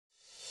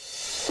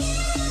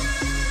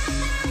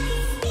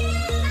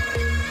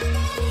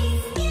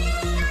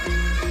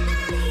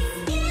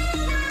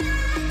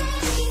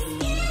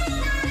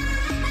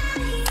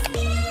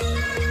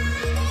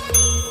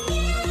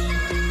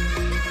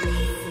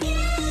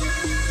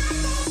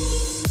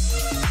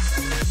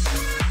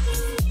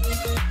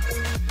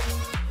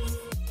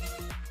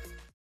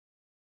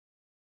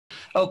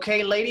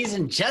Okay, ladies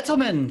and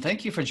gentlemen,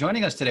 thank you for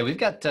joining us today. We've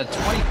got 20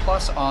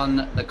 plus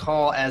on the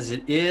call as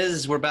it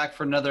is. We're back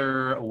for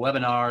another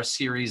webinar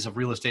series of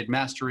Real Estate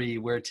Mastery,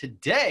 where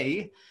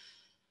today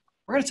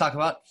we're going to talk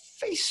about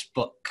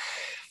Facebook.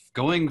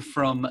 Going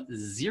from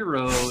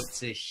zero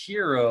to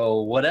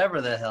hero, whatever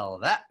the hell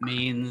that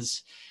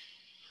means.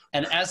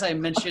 And as I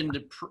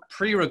mentioned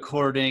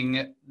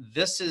pre-recording,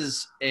 this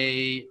is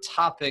a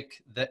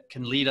topic that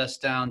can lead us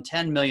down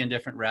 10 million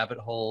different rabbit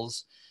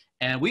holes.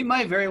 And we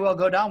might very well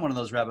go down one of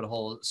those rabbit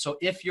holes. So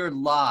if you're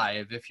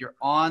live, if you're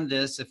on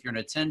this, if you're an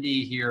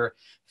attendee here,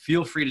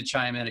 feel free to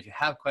chime in. If you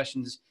have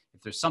questions, if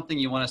there's something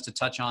you want us to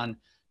touch on,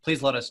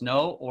 please let us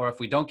know. Or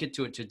if we don't get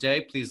to it today,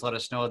 please let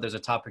us know there's a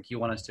topic you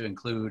want us to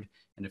include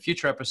in a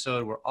future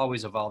episode. We're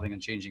always evolving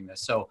and changing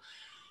this. So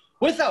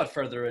without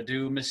further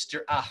ado, Mr.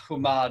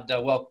 Ahumad,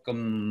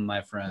 welcome,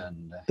 my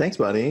friend. Thanks,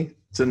 buddy.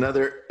 It's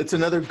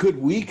another good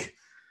week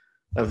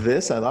of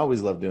this. I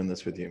always love doing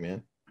this with you,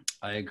 man.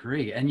 I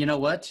agree. And you know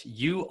what?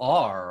 You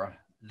are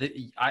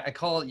I've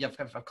called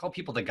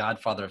people the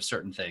godfather of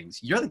certain things.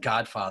 You're the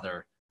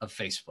godfather of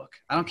Facebook.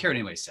 I don't care what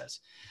anybody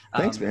says.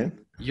 Thanks, man.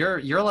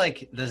 You're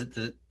like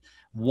the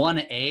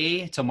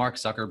 1A to Mark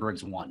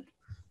Zuckerberg's 1.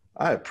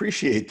 I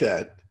appreciate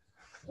that.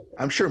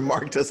 I'm sure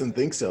Mark doesn't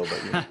think so,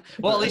 but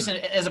well, at least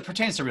as it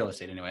pertains to real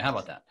estate anyway. How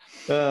about that?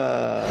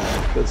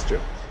 That's true.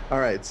 All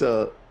right,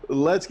 so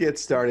let's get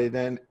started.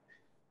 And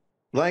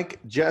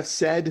like Jeff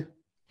said,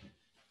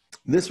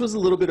 this was a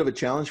little bit of a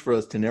challenge for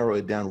us to narrow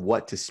it down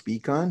what to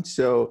speak on.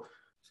 So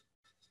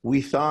we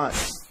thought,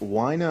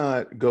 why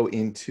not go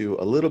into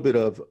a little bit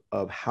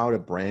of how to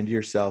brand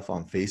yourself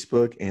on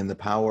Facebook and the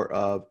power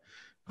of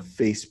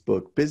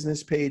Facebook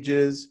business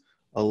pages,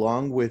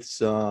 along with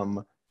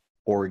some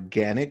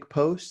organic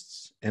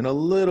posts and a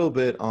little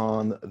bit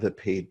on the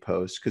paid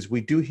posts, because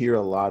we do hear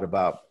a lot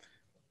about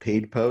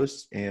paid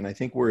posts, and I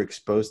think we're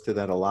exposed to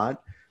that a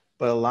lot.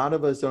 But a lot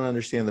of us don't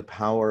understand the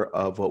power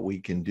of what we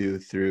can do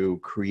through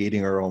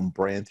creating our own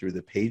brand through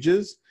the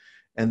pages,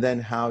 and then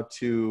how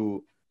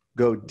to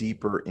go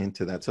deeper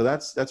into that. So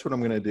that's what I'm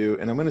going to do.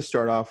 And I'm going to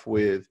start off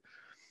with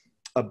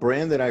a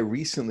brand that I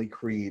recently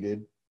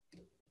created.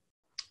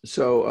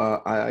 So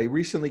I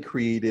recently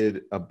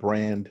created a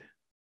brand,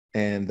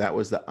 and that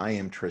was the I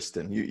Am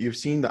Tristan. You've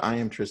seen the I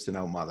Am Tristan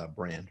Ahumada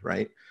brand,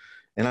 right?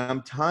 And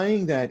I'm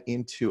tying that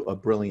into a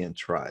brilliant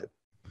tribe.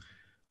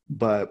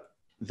 But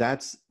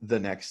that's the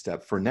next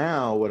step. For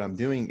now, what I'm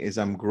doing is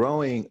I'm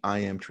growing I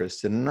Am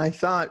Tristan. And I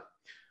thought,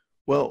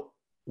 well,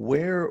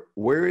 where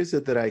is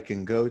it that I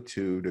can go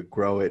to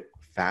grow it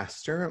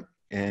faster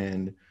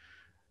and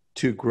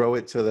to grow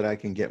it so that I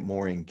can get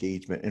more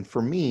engagement? And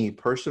for me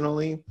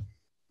personally,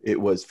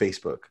 it was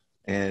Facebook,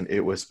 and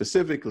it was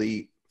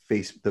specifically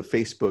the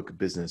Facebook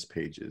business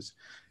pages.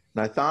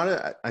 And I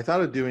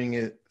thought of doing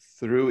it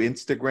through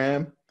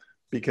Instagram,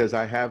 because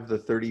I have the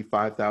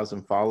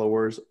 35,000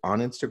 followers on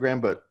Instagram.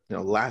 But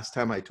last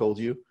time I told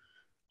you,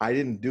 I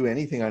didn't do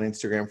anything on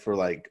Instagram for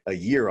like a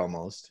year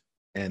almost.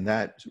 And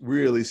that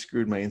really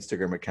screwed my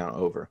Instagram account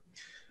over.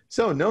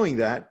 So knowing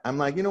that, I'm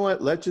like, you know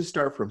what, let's just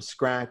start from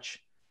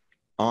scratch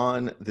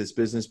on this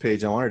business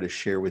page. I wanted to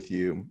share with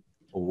you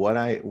what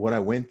I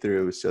went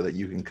through so that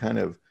you can kind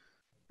of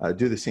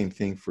do the same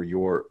thing for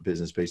your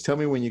business page. Tell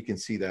me when you can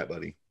see that,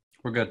 buddy.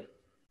 We're good.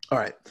 All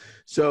right.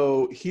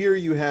 So here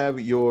you have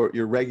your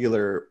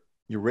regular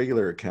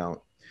account.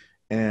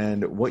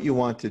 And what you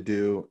want to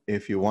do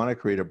if you want to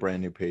create a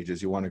brand new page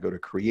is you want to go to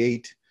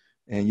create,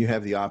 and you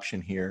have the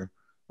option here.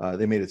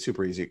 They made it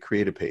super easy.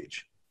 Create a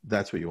page.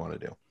 That's what you want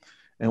to do.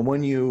 And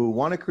when you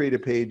want to create a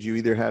page, you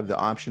either have the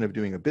option of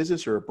doing a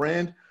business or a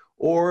brand,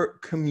 or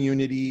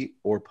community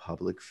or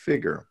public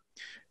figure.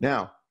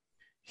 Now,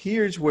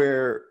 here's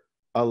where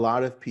a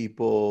lot of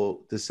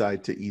people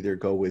decide to either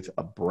go with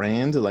a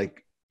brand.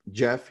 Like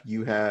Jeff,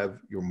 you have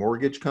your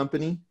mortgage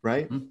company,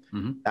 right?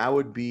 Mm-hmm. That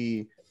would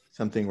be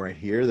something right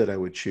here that I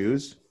would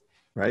choose,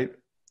 right?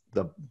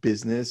 The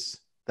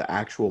business, the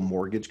actual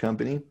mortgage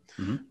company,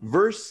 mm-hmm.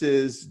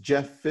 versus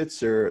Jeff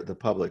Fitzer, the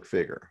public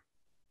figure,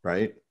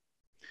 right?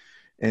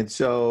 And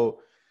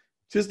so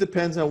just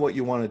depends on what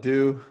you want to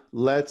do.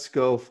 Let's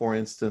go, for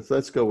instance,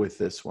 let's go with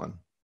this one.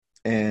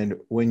 And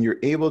when you're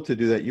able to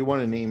do that, you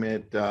want to name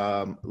it,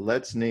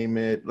 let's name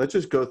it, let's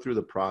just go through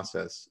the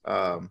process.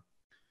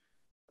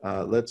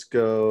 Let's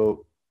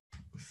go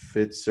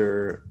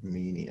Fitzer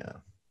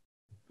Media.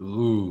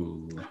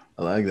 Ooh.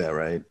 I like that,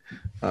 right?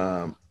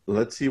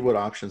 Let's see what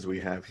options we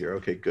have here.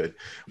 Okay, good.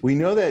 We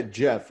know that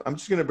Jeff, I'm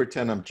just going to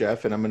pretend I'm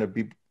Jeff, and I'm going to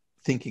be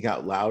thinking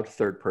out loud,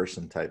 third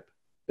person type,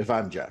 if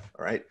I'm Jeff,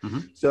 all right? Mm-hmm.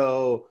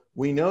 So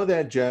we know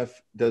that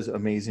Jeff does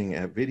amazing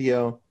at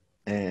video,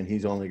 and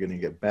he's only going to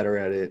get better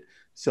at it.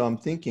 So I'm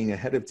thinking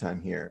ahead of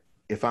time here.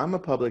 If I'm a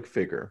public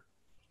figure,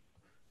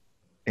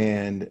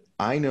 and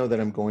I know that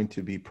I'm going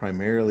to be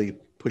primarily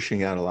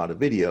pushing out a lot of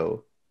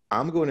video,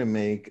 I'm going to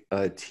make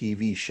a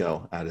TV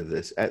show out of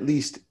this, at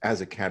least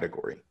as a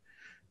category,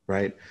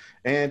 right?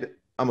 And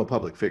I'm a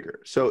public figure.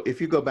 So if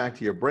you go back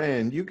to your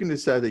brand, you can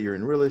decide that you're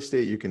in real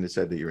estate, you can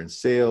decide that you're in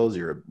sales,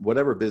 you're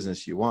whatever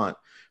business you want.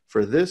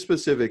 for this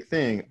specific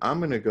thing, I'm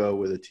going to go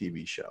with a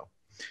TV show.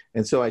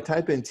 And so I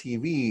type in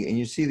TV and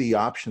you see the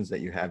options that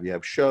you have. You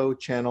have show,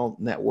 channel,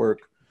 network,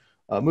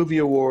 movie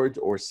awards,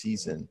 or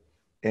season.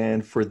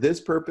 And for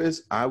this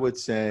purpose, I would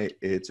say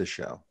it's a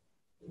show,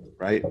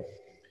 right?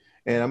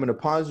 And I'm going to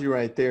pause you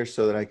right there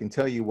so that I can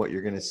tell you what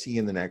you're going to see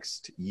in the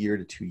next year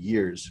to 2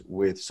 years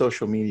with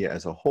social media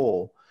as a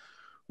whole.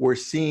 We're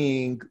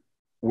seeing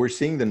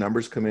the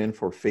numbers come in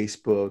for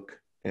Facebook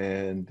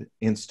and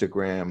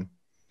Instagram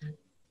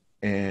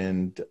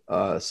and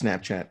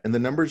Snapchat, and the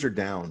numbers are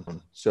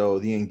down. So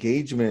the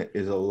engagement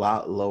is a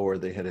lot lower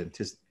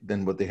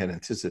than what they had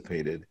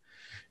anticipated.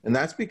 And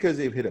that's because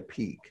they've hit a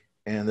peak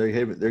and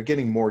they're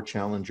getting more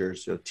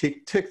challengers. So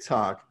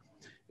TikTok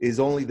is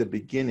only the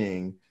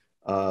beginning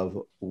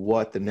of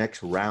what the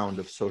next round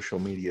of social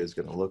media is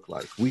going to look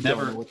like. We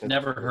never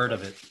heard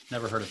of it.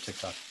 Never heard of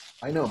TikTok.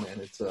 I know, man.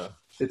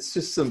 It's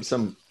just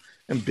some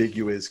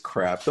ambiguous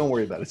crap. Don't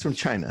worry about it. It's from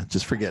China.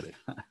 Just forget it.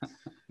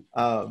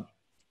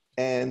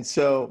 And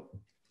so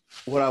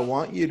what I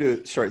want you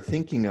to start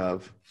thinking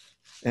of,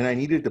 and I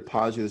needed to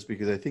pause you this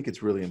because I think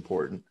it's really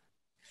important.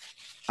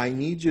 I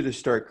need you to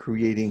start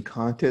creating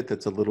content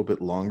that's a little bit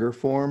longer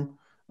form.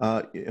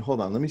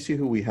 Hold on. Let me see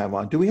who we have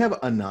on. Do we have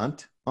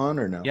Anant on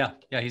or no? Yeah,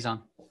 he's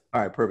on.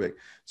 All right, perfect.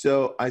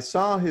 So I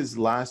saw his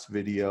last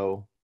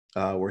video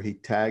where he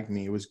tagged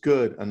me. It was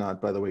good, Anant,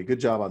 by the way. Good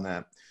job on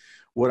that.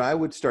 What I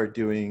would start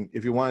doing,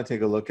 if you want to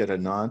take a look at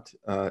Anant,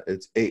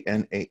 it's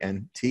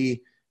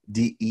ANANT.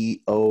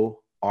 DEORAS.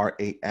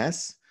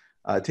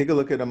 Take a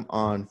look at him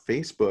on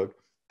Facebook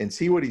and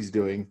see what he's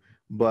doing.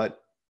 But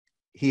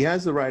he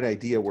has the right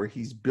idea where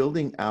he's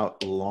building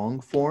out long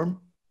form.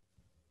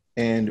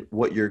 And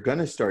what you're going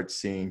to start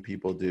seeing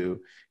people do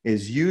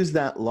is use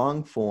that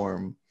long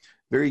form,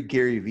 very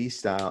Gary Vee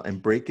style,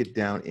 and break it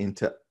down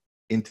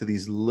into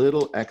these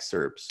little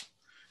excerpts.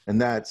 And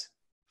that's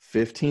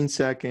 15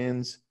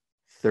 seconds,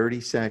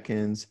 30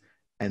 seconds,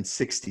 and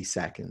 60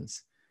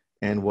 seconds.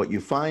 And what you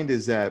find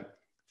is that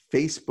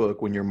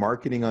Facebook, when you're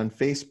marketing on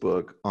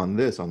Facebook, on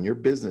your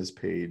business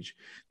page,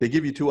 they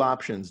give you two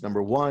options.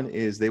 Number one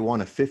is they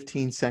want a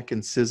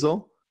 15-second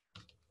sizzle,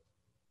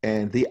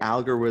 and the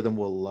algorithm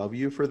will love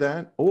you for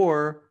that,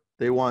 or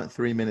they want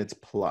 3 minutes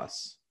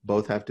plus.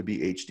 Both have to be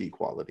HD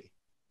quality.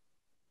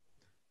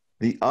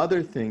 The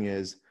other thing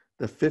is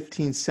the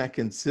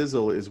 15-second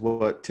sizzle is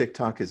what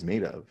TikTok is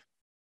made of,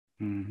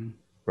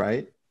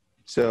 right?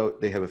 So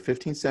they have a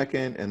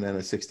 15-second and then a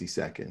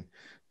 60-second.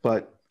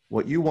 But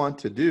what you want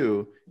to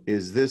do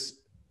is this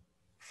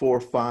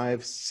 4,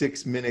 5,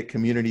 6 minute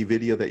community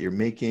video that you're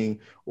making,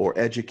 or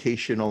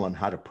educational on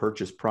how to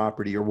purchase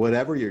property, or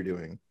whatever you're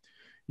doing.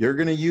 You're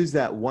going to use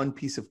that one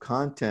piece of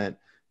content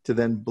to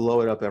then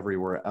blow it up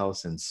everywhere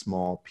else in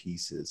small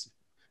pieces.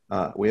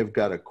 We have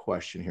got a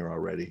question here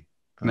already.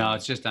 No,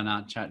 it's just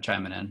Anant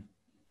chiming in.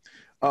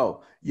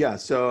 Oh, yeah.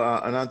 So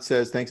Anant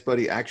says, thanks,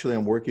 buddy. Actually,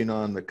 I'm working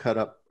on the cut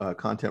up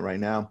content right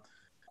now.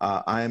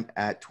 I'm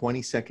at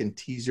 20-second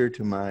teaser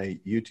to my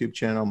YouTube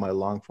channel, my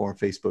long form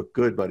Facebook.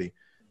 Good, buddy.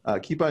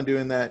 Keep on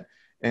doing that.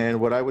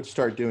 And what I would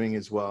start doing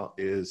as well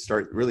is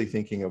start really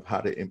thinking of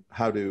how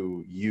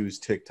to use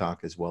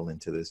TikTok as well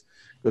into this,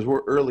 because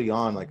we're early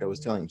on. Like I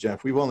was telling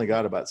Jeff, we've only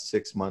got about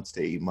 6 months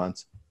to 8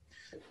 months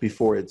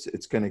before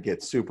it's going to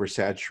get super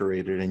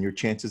saturated, and your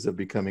chances of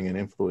becoming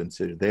an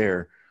influencer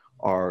there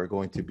are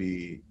going to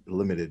be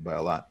limited by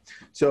a lot.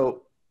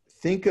 So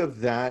think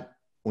of that.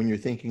 When you're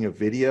thinking of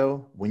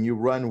video, when you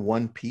run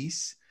one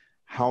piece,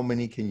 how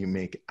many can you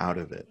make out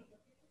of it?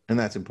 And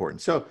that's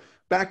important. So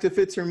back to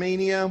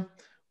Fitzermania,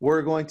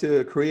 we're going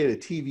to create a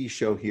TV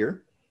show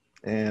here,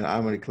 and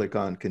I'm going to click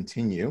on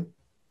continue.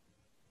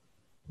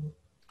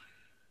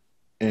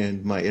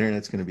 And my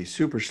internet's going to be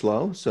super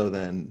slow, so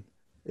then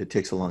it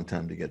takes a long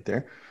time to get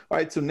there. All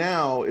right, so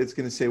now it's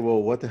going to say,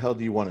 well, what the hell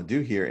do you want to do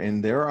here?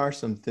 And there are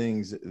some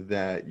things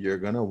that you're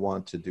going to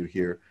want to do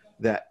here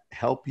that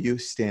help you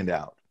stand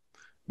out.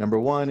 Number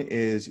one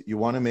is you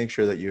want to make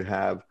sure that you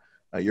have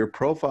your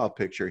profile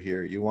picture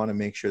here. You want to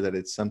make sure that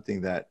it's something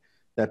that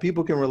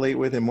people can relate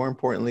with, and more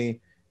importantly,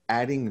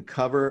 adding a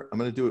cover. I'm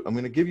going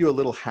to give you a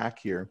little hack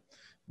here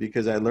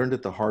because I learned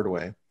it the hard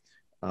way.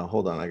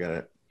 Hold on, I got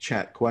a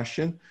chat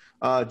question.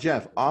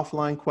 Jeff,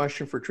 offline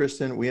question for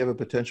Tristan. We have a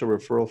potential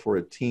referral for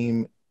a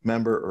team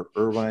member or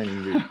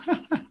Irvine.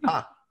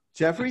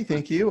 Jeffrey,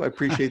 thank you. I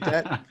appreciate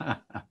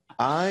that.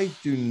 I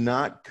do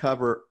not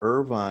cover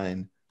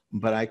Irvine,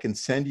 but I can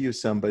send you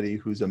somebody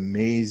who's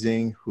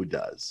amazing who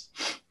does.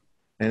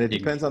 And it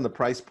depends on the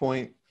price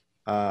point.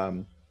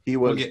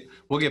 We'll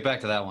get back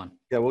to that one.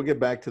 Yeah, we'll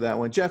get back to that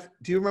one. Jeff,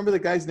 do you remember the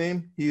guy's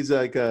name? He's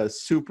like a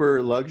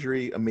super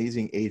luxury,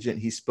 amazing agent.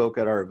 He spoke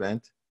at our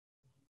event.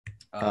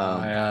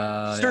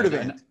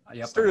 Sturdivant.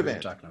 Yep,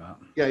 Sturdivant. Talking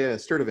about. Yeah,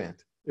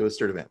 Sturdivant. It was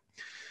Sturdivant.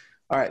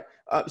 All right.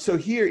 So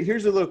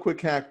here's a little quick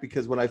hack,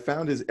 because what I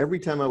found is every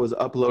time I was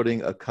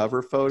uploading a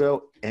cover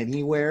photo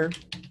anywhere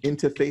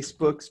into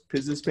Facebook's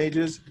business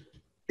pages,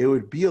 it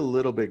would be a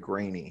little bit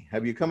grainy.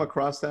 Have you come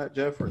across that,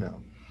 Jeff, or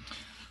no?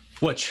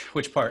 Which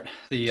part?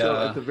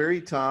 So at the very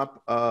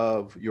top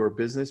of your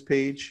business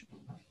page,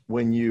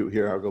 when you,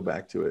 here, I'll go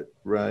back to it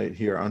right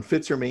here on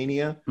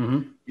Fitzermania.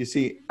 You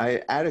see,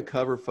 I add a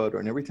cover photo,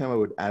 and every time I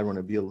would add one,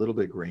 it'd be a little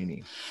bit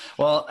grainy.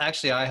 Well,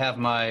 actually, I have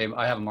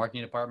a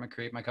marketing department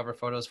create my cover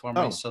photos for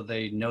me, so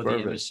they know the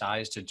image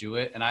size to do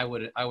it. And I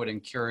would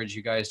encourage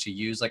you guys to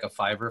use like a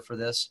Fiverr for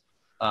this,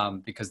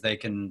 because they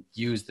can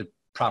use the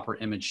proper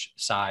image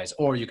size,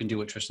 or you can do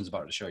what Tristan's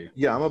about to show you.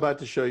 Yeah, I'm about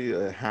to show you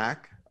a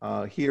hack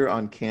here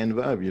on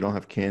Canva. If you don't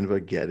have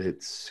Canva, get it.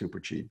 It's super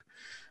cheap.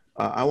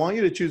 I want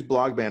you to choose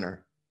blog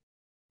banner.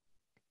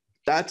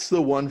 That's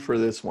the one for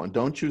this one.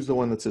 Don't choose the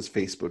one that says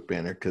Facebook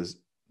banner, because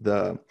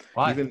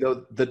even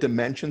though the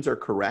dimensions are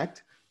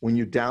correct, when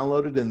you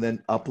download it and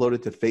then upload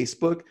it to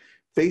Facebook,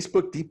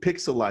 Facebook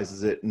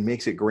depixelizes it and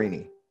makes it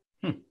grainy.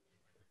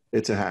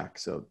 It's a hack.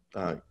 So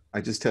I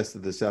just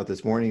tested this out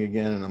this morning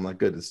again, and I'm like,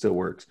 good, it still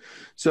works.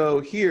 So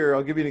here,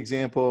 I'll give you an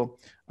example.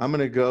 I'm going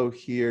to go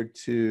here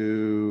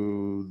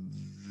to,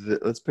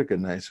 let's pick a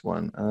nice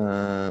one,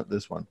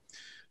 this one.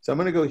 So I'm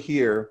going to go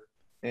here,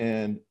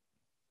 and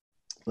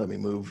let me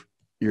move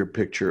your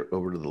picture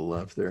over to the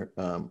left there.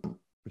 All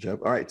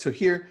right, so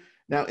here,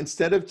 now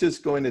instead of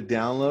just going to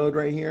download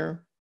right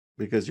here,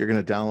 because you're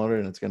going to download it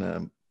and it's going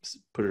to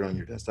put it on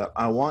your desktop,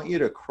 I want you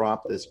to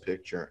crop this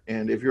picture.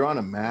 And if you're on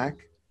a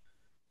Mac,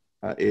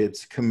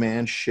 it's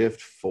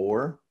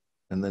Command-Shift-4,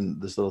 and then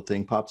this little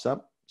thing pops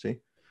up, see?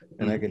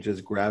 And I can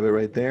just grab it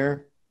right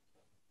there,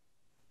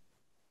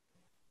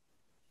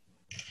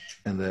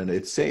 and then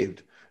it's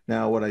saved.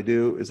 Now what I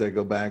do is I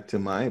go back to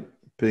my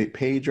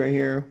page right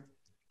here,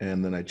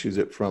 and then I choose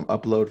it from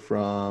upload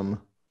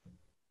from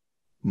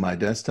my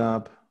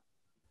desktop.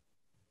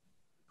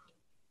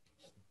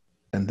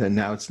 And then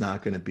now it's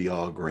not going to be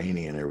all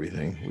grainy and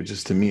everything, which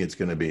is, to me, it's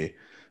going to be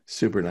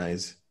super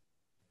nice.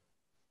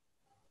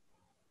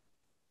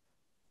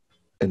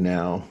 And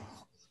now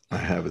I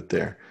have it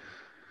there.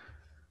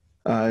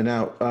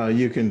 Now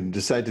you can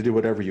decide to do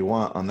whatever you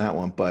want on that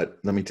one, but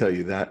let me tell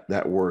you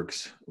that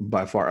works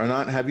by far.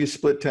 Have you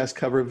split test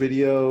cover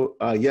video?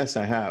 Yes,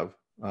 I have.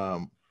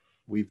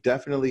 We've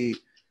definitely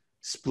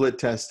split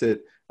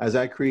tested. As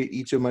I create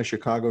each of my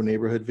Chicago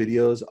neighborhood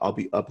videos, I'll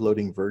be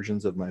uploading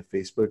versions of my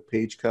Facebook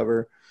page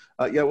cover.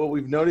 Yeah, what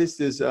we've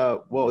noticed is,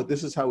 well,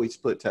 this is how we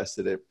split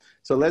tested it.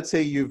 So let's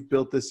say you've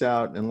built this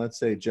out, and let's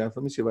say, Jeff,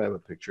 let me see if I have a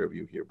picture of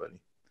you here, buddy.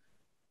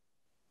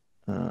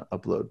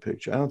 Upload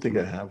picture. I don't think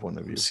I have one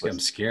of you. I'm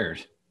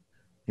scared.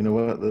 You know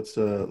what?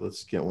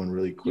 Let's get one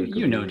really quick.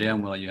 You know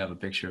damn well you have a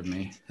picture of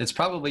me. It's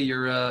probably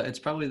your. It's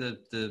probably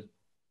the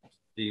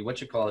what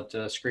you call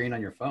it screen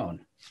on your phone.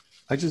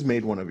 I just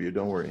made one of you.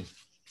 Don't worry.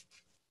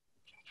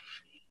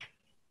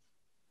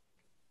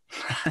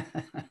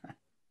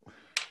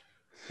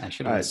 I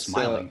should have been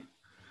smiling.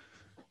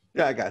 So,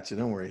 yeah, I got you.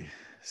 Don't worry.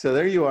 So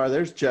there you are.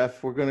 There's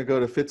Jeff. We're going to go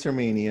to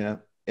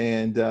Fitzermania.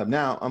 And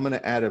now I'm going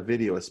to add a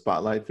video, a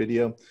spotlight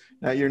video.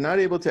 Now, you're not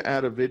able to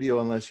add a video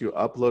unless you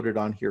upload it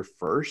on here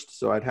first.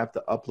 So I'd have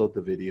to upload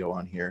the video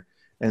on here,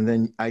 and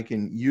then I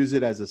can use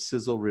it as a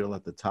sizzle reel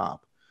at the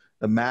top.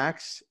 The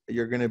max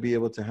you're going to be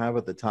able to have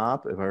at the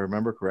top, if I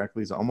remember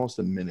correctly, is almost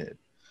a minute.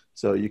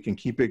 So you can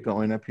keep it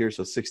going up here.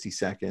 So 60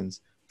 seconds,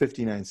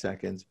 59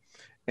 seconds.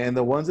 And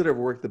the ones that have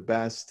worked the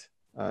best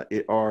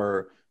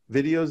are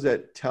videos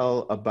that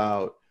tell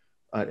about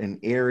an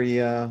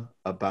area,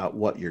 about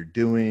what you're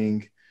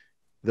doing.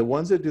 The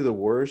ones that do the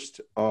worst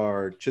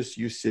are just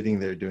you sitting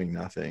there doing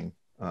nothing.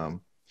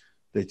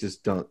 They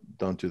just don't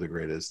do the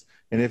greatest.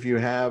 And if you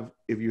have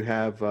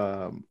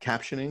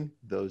captioning,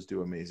 those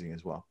do amazing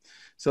as well.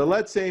 So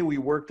let's say we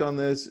worked on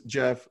this,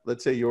 Jeff.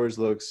 Let's say yours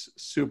looks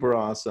super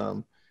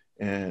awesome,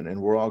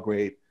 and we're all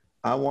great.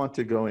 I want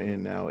to go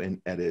in now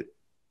and edit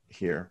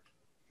here.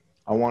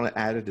 I want to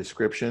add a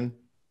description.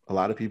 A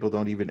lot of people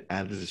don't even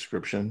add a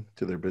description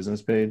to their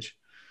business page.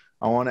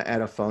 I want to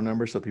add a phone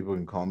number so people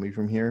can call me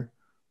from here,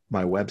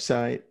 my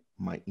website,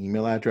 my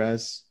email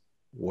address,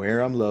 where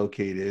I'm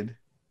located,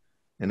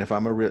 and if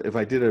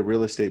I did a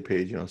real estate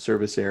page,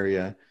 service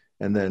area,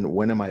 and then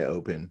when am I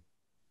open,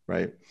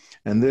 right?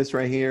 And this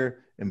right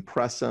here,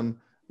 impress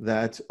them.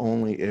 That's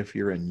only if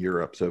you're in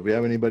Europe. So if you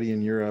have anybody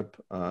in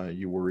Europe,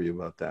 you worry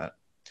about that.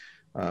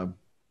 Other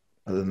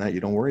than that, you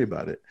don't worry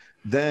about it.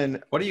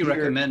 Then what do you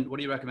recommend? What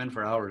do you recommend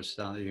for hours?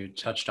 You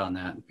touched on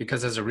that,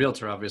 because as a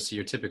realtor, obviously,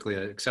 you're typically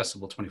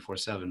accessible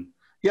 24/7.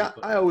 Yeah,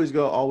 I always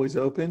go always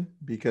open,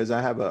 because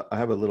I have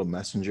a little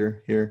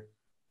messenger here.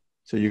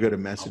 So you go to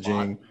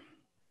messaging.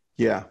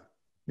 Yeah,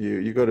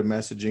 you go to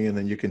messaging, and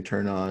then you can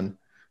turn on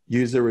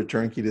use the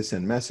return key to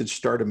send message.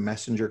 Start a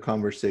messenger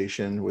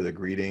conversation with a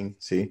greeting.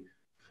 See,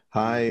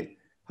 hi,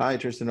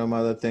 Tristan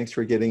Omada. Thanks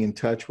for getting in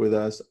touch with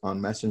us on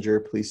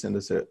Messenger. Please send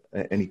us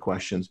any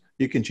questions.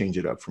 You can change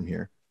it up from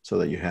here so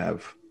that you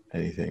have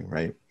anything,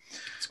 right?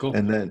 It's cool.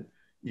 And then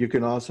you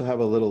can also have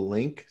a little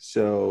link,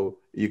 so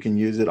you can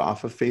use it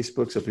off of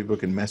Facebook so people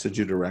can message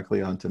you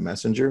directly onto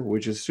Messenger,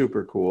 which is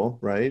super cool,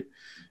 right?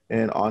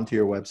 And onto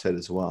your website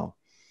as well.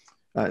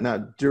 Now,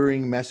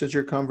 during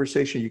Messenger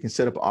conversation, you can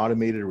set up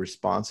automated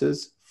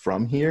responses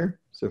from here.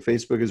 So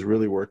Facebook is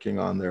really working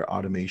on their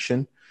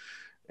automation.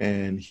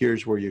 and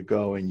here's where you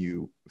go and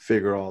you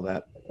figure all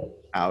that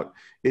out.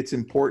 It's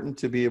important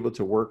to be able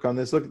to work on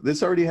this. Look,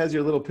 this already has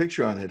your little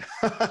picture on it.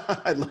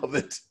 I love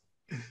it.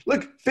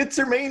 Look,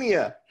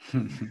 Fitzermania.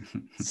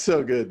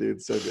 So good,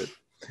 dude. So good.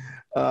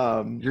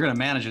 You're going to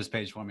manage this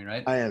page for me,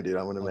 right? I am, dude.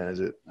 I'm going to manage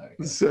it.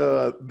 Okay.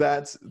 So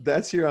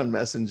that's here on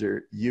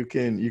Messenger. You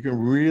can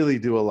really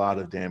do a lot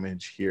of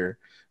damage here,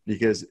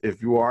 because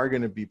if you are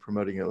going to be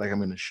promoting it, like I'm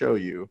going to show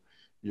you,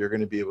 you're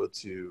going to be able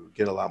to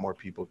get a lot more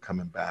people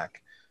coming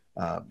back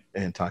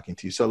and talking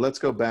to you. So let's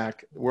go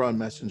back. We're on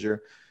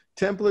Messenger.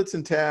 Templates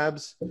and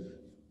tabs.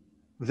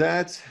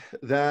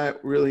 That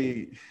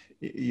really,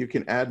 you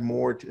can add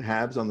more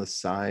tabs on the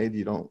side.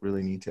 You don't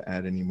really need to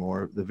add any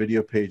more. The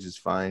video page is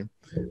fine.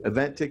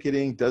 Event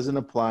ticketing doesn't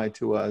apply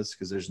to us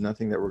because there's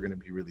nothing that we're going to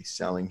be really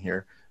selling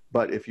here.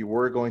 But if you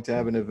were going to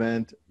have an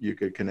event, you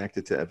could connect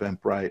it to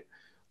Eventbrite.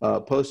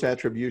 Post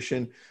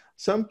attribution.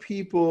 Some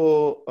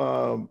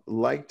people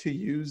like to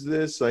use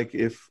this. Like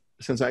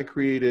since I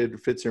created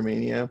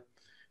Fitzermania,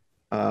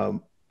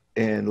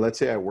 and let's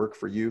say I work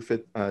for you,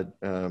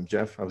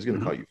 Jeff. I was going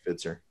to call you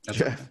Fitzer. That's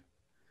Jeff.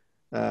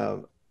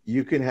 Okay.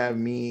 You can have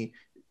me.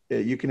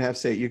 You can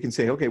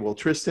say, okay, well,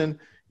 Tristan,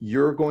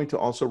 you're going to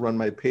also run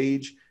my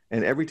page,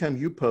 and every time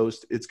you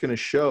post, it's going to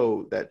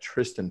show that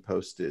Tristan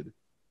posted,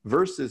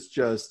 versus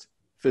just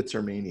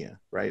Fitzermania,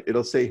 right?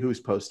 It'll say who's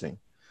posting.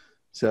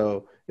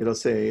 So it'll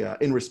say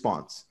in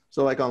response.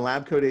 So like on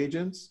Lab Coat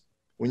Agents,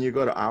 when you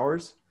go to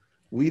ours,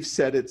 we've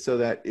set it so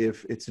that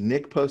if it's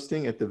Nick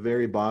posting, at the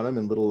very bottom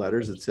in little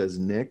letters, it says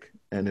Nick.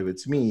 And if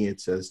it's me, it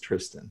says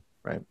Tristan,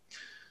 right?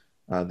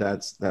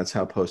 That's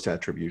how post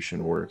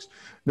attribution works.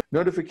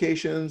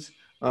 Notifications,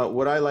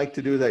 what I like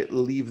to do is I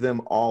leave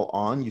them all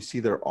on. You see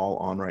they're all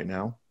on right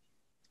now.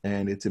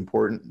 And it's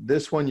important.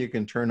 This one you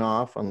can turn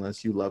off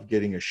unless you love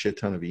getting a shit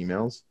ton of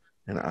emails,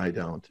 and I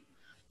don't.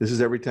 This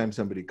is every time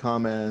somebody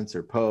comments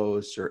or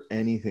posts or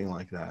anything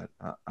like that.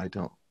 I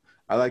don't.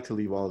 I like to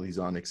leave all of these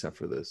on except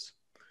for this.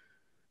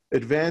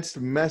 Advanced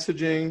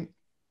messaging,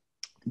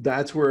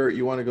 that's where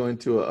you want to go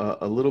into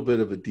a little bit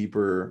of a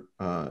deeper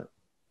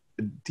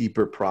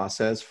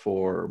process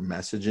for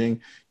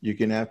messaging. You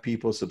can have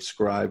people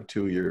subscribe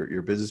to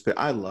your business page.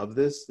 I love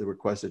this, the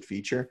requested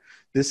feature.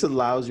 This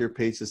allows your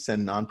page to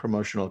send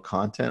non-promotional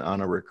content on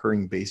a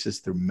recurring basis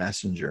through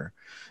Messenger.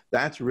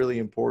 That's really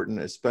important,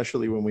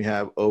 especially when we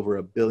have over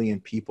 1 billion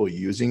people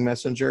using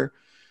Messenger.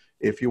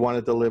 If you want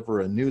to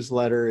deliver a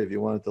newsletter, if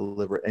you want to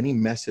deliver any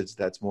message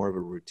that's more of a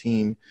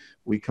routine,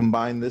 we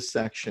combine this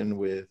section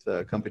with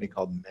a company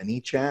called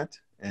ManyChat.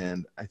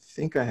 And I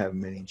think I have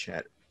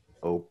ManyChat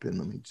open.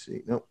 Let me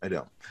see. No, I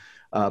don't.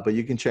 But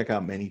you can check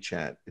out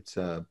ManyChat. It's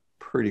a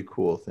pretty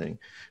cool thing.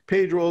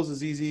 Page roles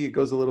is easy. It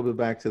goes a little bit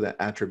back to the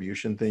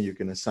attribution thing. You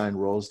can assign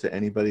roles to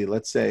anybody.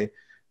 Let's say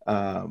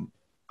I'm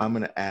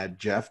going to add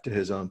Jeff to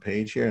his own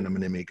page here, and I'm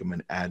going to make him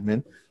an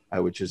admin. I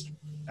would just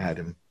add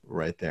him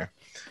right there.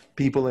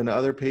 People in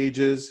other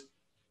pages.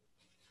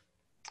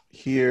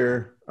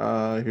 Here,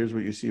 here's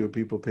what you see with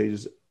people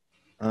pages.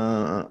 You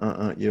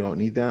don't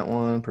need that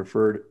one.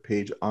 Preferred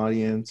page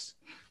audience.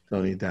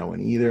 Don't need that one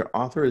either.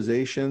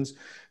 Authorizations.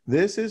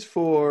 This is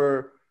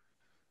for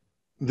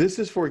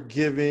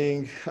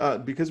giving,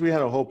 because we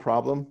had a whole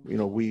problem. You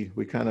know,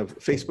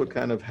 Facebook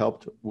kind of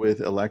helped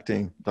with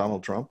electing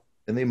Donald Trump,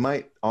 and they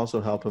might also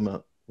help him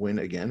win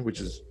again, which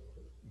is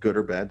good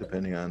or bad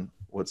depending on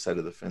what side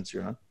of the fence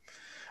you're on.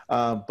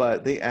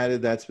 But they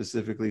added that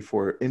specifically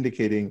for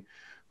indicating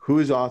who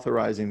is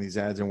authorizing these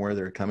ads and where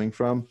they're coming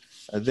from.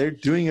 They're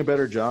doing a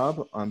better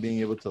job on being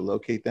able to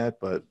locate that,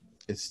 but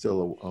it's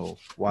still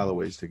a while a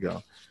ways to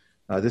go.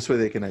 This way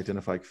they can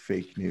identify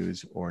fake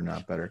news or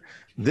not better.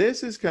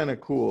 This is kind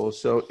of cool.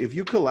 So if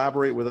you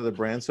collaborate with other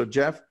brands, so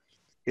Jeff,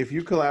 if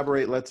you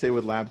collaborate, let's say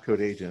with Lab Coat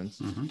Agents,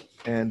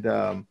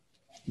 and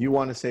you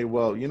want to say,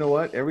 well, you know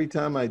what, every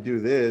time I do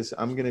this,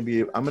 I'm going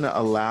to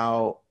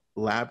allow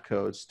Lab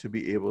Coats to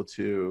be able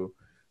to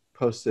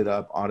post it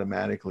up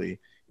automatically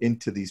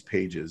into these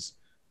pages.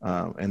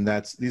 And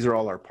these are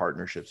all our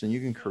partnerships, and you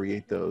can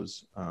create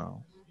those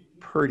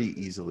pretty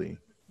easily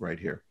right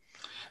here.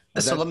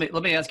 So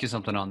let me ask you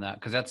something on that,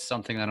 because that's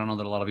something I don't know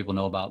that a lot of people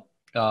know about.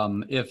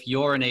 If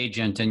you're an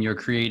agent and you're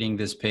creating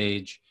this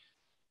page,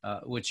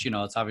 which, you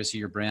know, it's obviously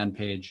your brand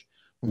page,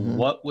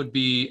 what would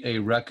be a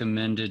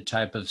recommended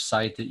type of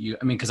site that you,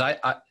 I mean, because I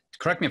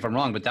correct me if I'm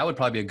wrong, but that would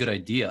probably be a good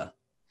idea.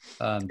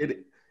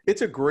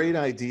 It's a great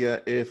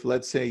idea if,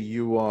 let's say,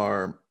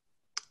 you're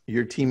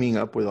teaming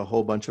up with a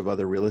whole bunch of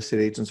other real estate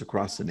agents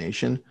across the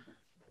nation,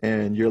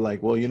 and you're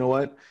like, well, you know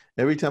what?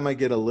 Every time I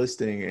get a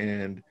listing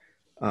and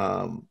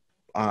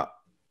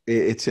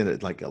it's in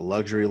like a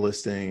luxury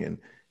listing, and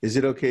is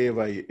it okay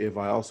if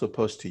I also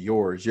post to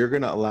yours? You're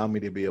going to allow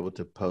me to be able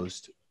to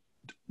post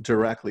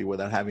directly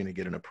without having to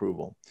get an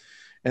approval.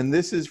 And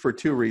this is for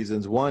two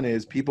reasons. One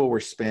is people were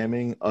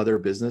spamming other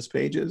business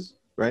pages,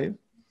 right?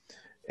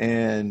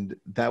 And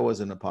that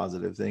wasn't a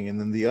positive thing. And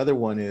then the other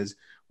one is,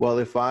 well,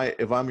 if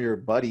I'm your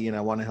buddy and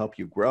I want to help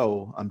you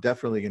grow, I'm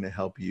definitely going to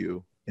help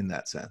you in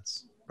that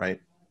sense, right?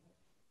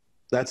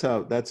 That's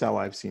how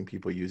I've seen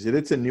people use it.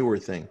 It's a newer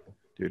thing,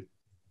 dude.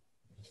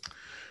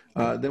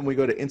 Then we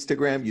go to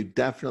Instagram. You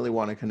definitely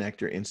want to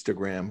connect your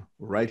Instagram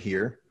right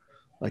here.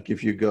 Like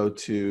if you go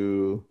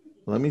to,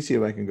 let me see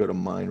if I can go to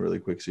mine really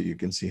quick so you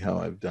can see how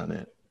I've done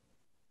it.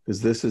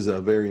 Because this is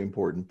a very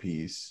important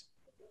piece.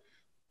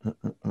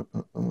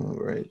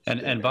 Right.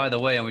 And by the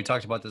way, and we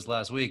talked about this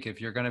last week,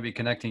 if you're going to be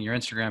connecting your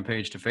Instagram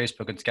page to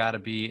Facebook, it's got to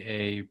be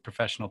a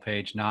professional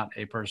page, not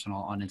a personal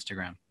on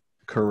Instagram.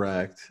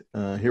 Correct.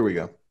 Here we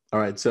go. All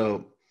right.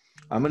 So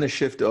I'm going to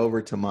shift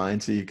over to mine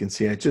so you can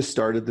see. I just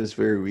started this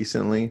very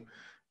recently,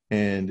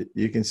 and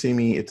you can see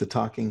me. It's a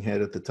talking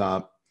head at the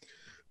top,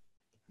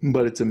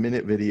 but it's a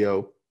minute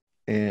video.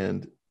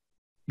 And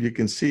you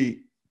can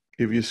see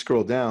if you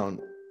scroll down,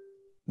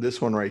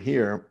 this one right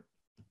here,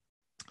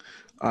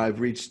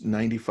 I've reached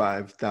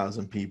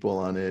 95,000 people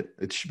on it.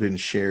 It's been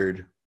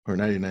shared, or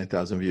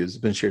 99,000 views.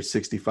 It's been shared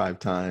 65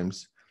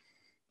 times.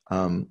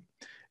 And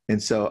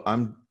so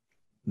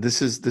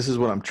this is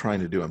what I'm trying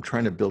to do. I'm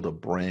trying to build a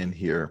brand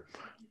here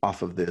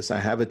off of this. I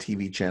have a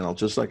TV channel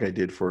just like I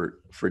did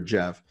for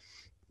Jeff.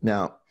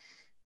 Now,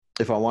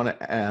 if I want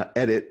to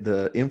edit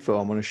the info,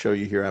 I'm going to show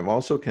you here. I've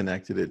also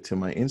connected it to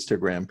my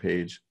Instagram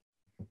page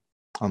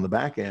on the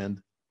back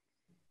end.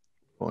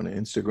 Going to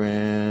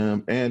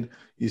Instagram, and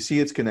you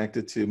see it's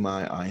connected to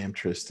my I am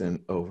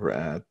Tristan over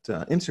at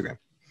Instagram.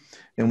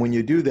 And when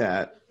you do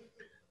that,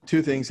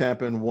 two things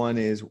happen. One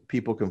is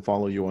people can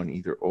follow you on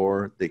either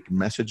or. They can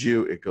message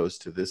you. It goes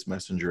to this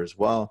messenger as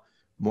well.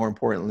 More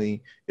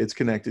importantly, it's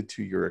connected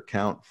to your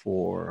account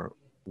for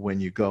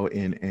when you go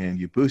in and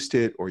you boost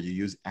it or you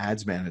use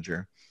Ads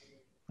Manager.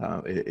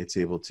 It's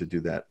able to do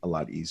that a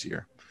lot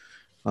easier.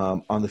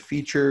 On the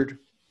featured,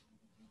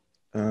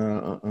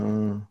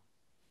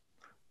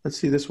 let's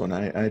see this one.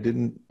 I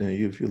didn't,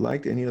 if you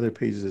liked any other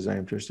pages as I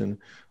am Tristan,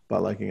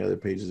 about liking other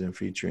pages and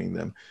featuring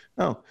them.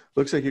 Oh,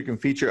 looks like you can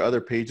feature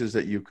other pages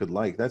that you could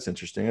like. That's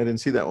interesting. I didn't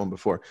see that one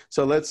before.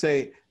 So let's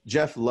say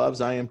Jeff loves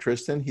I am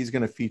Tristan. He's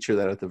going to feature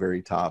that at the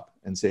very top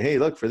and say, hey,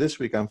 look, for this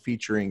week, I'm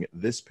featuring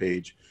this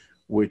page,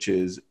 which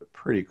is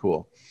pretty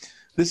cool.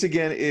 This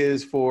again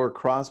is for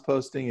cross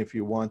posting. If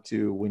you want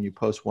to, when you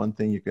post one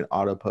thing, you can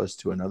auto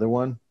post to another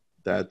one.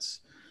 That's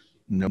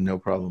no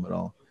problem at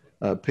all.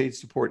 Page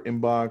support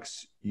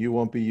inbox, you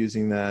won't be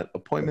using that.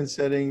 Appointment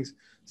settings,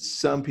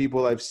 some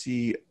people I've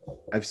seen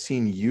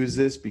use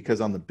this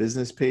because on the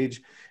business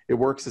page, it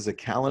works as a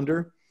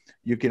calendar.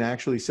 You can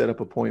actually set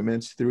up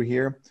appointments through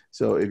here.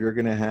 So if you're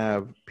going to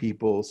have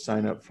people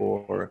sign up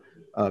for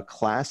a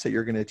class that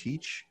you're going to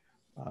teach,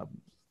 a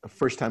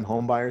first-time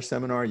home buyer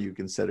seminar, you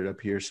can set it up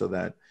here so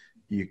that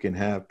you can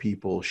have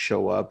people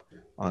show up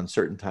on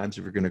certain times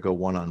if you're going to go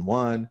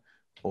one-on-one,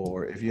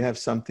 or if you have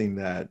something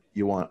that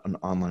you want an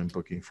online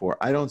booking for.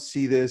 I don't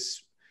see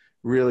this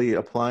really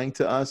applying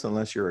to us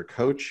unless you're a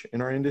coach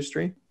in our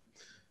industry,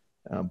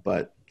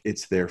 but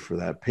it's there for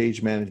that.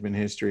 Page management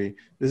history.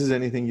 This is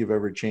anything you've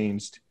ever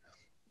changed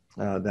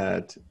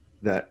that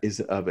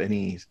is of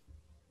any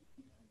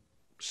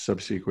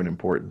subsequent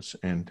importance,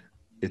 and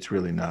it's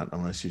really not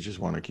unless you just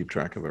want to keep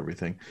track of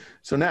everything.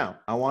 So now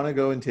I want to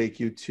go and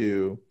take you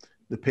to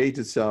the page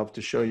itself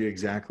to show you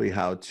exactly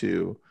how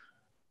to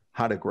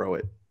grow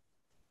it,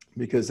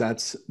 because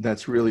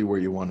that's really where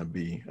you want to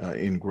be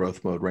in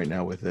growth mode right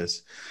now with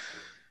this,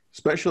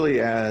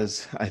 especially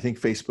as I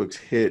think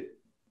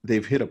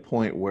they've hit a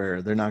point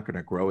where they're not going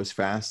to grow as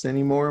fast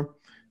anymore.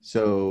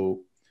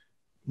 So,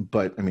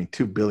 but I mean,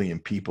 2 billion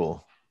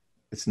people,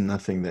 it's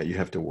nothing that you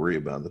have to worry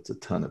about. That's a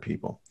ton of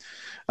people.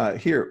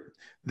 Here,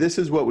 this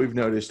is what we've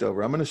noticed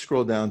over. I'm going to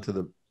scroll down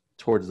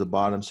towards the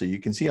bottom so you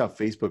can see how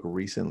Facebook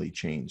recently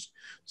changed.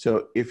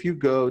 So if you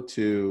go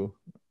to,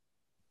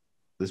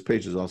 this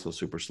page is also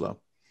super slow.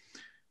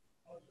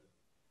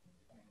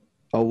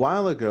 A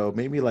while ago,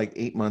 maybe like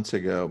 8 months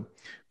ago,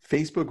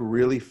 Facebook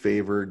really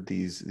favored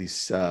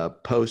these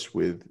posts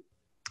with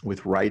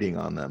writing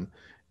on them.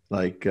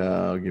 Like,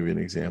 I'll give you an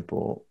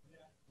example.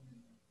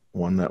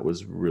 One that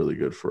was really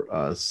good for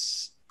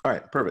us. All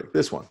right, perfect.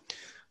 This one.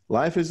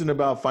 Life isn't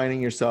about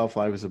finding yourself.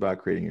 Life is about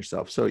creating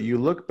yourself. So you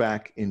look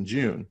back in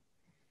June.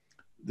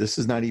 This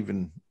is not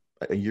even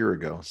a year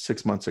ago,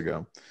 6 months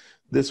ago.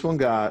 This one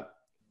got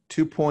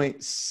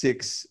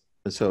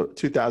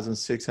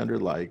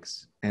 2,600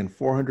 likes and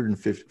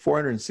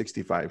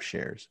 465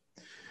 shares.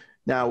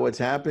 Now, what's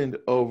happened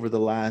over the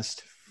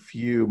last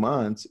few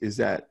months is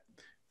that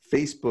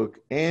Facebook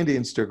and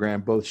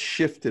Instagram both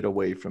shifted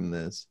away from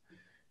this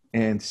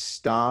and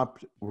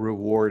stopped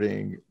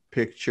rewarding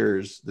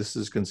pictures. This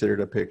is considered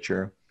a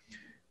picture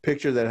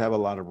that have a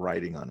lot of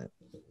writing on it.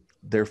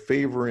 They're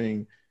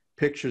favoring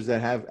pictures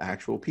that have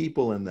actual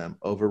people in them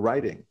over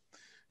writing.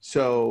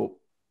 So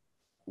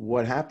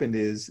what happened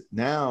is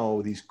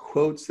now these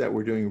quotes that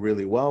were doing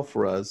really well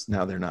for us,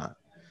 now they're not.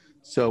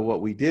 So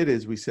what we did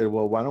is we said,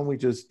 well, why don't we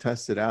just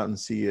test it out and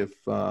see if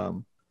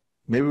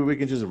maybe we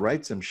can just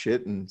write some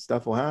shit and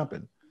stuff will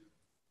happen.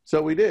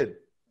 So we did.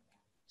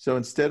 So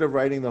instead of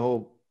writing the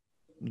whole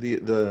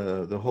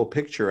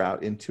picture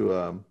out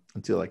into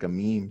like a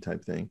meme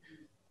type thing,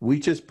 we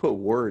just put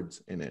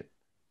words in it.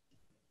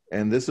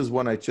 And this is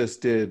one I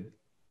just did,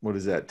 what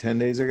is that, 10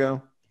 days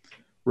ago?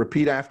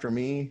 Repeat after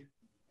me.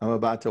 I'm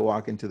about to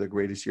walk into the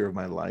greatest year of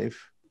my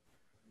life.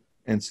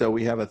 And so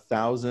we have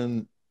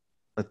 1,000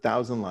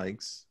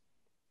 likes,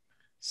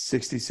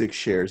 66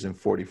 shares, and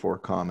 44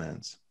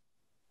 comments.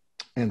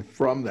 And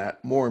from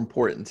that, more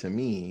important to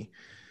me,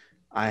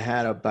 I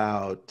had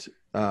about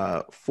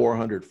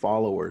 400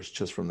 followers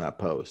just from that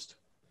post.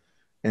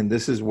 And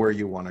this is where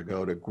you want to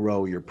go to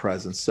grow your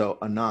presence. So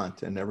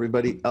Anant and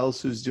everybody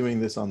else who's doing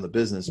this on the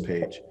business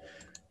page,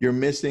 you're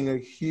missing a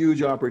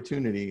huge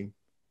opportunity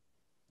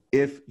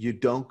if you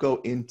don't go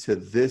into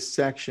this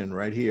section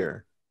right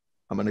here.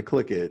 I'm going to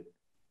click it.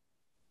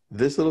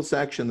 This little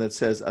section that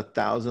says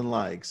 1,000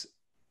 likes.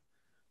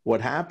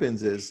 What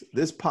happens is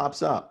this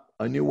pops up,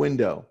 a new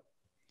window.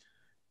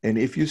 And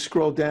if you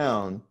scroll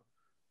down,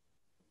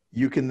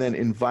 you can then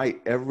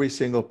invite every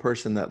single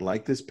person that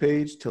liked this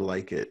page to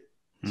like it.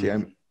 See,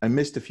 I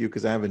missed a few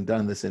because I haven't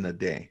done this in a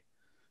day.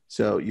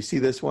 So you see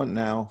this one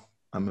now,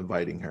 I'm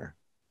inviting her.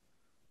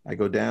 I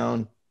go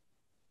down,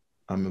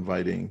 I'm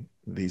inviting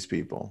these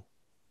people.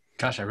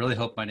 Gosh, I really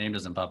hope my name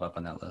doesn't pop up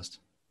on that list.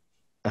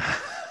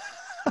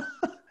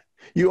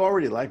 You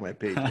already like my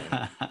page.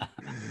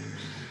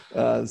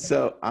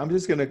 So I'm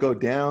just going to go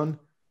down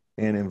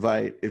and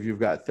invite. If you've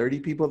got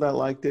 30 people that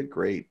liked it,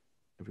 great.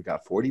 If we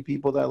got 40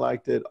 people that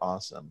liked it,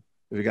 awesome.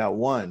 If we got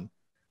one,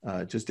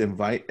 just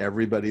invite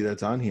everybody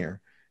that's on here.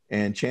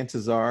 And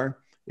chances are,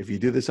 if you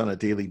do this on a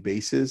daily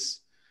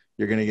basis,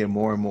 you're going to get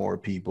more and more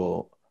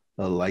people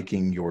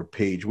liking your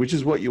page, which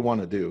is what you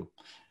want to do.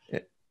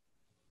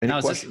 Now,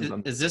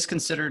 is this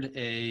considered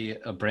a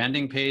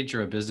branding page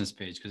or a business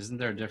page? Because isn't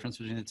there a difference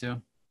between the two?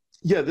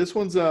 Yeah, this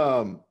one's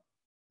an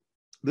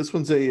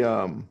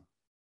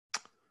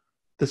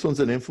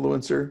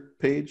influencer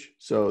page.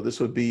 So this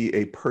would be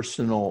a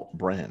personal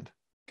brand.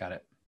 Got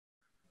it.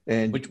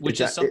 And which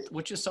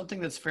is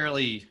something that's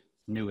fairly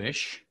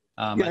newish.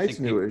 Yeah, I it's think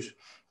newish.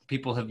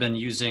 People have been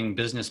using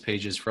business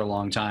pages for a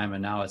long time,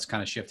 and now it's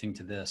kind of shifting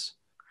to this.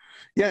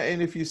 Yeah,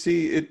 and if you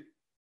see it,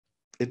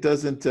 it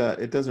doesn't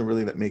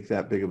really make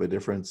that big of a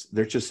difference.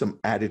 There's just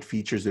some added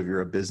features if you're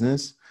a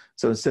business.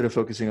 So instead of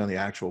focusing on the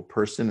actual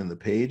person and the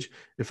page,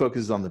 it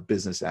focuses on the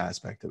business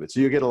aspect of it. So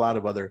you get a lot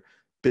of other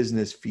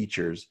business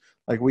features.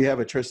 Like we have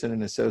a Tristan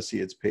and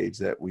Associates page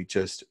that we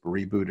just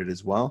rebooted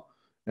as well.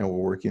 And we're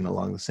working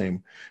along the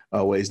same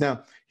ways.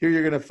 Now, here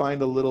you're going to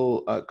find a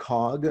little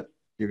cog.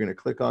 You're going to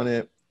click on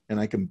it, and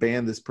I can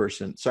ban this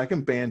person. So I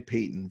can ban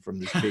Peyton from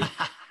this page.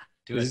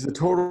 He's a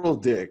total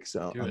dick,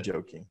 so I'm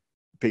joking.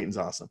 Peyton's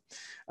awesome.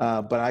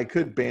 But I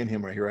could ban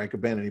him right here. I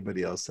could ban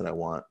anybody else that I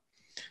want.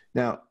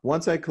 Now,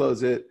 once I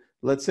close it,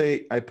 let's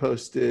say I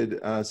posted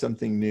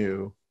something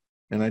new,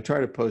 and I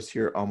try to post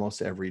here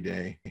almost every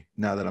day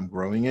now that I'm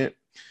growing it.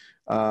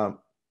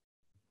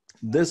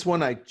 This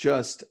one I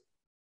just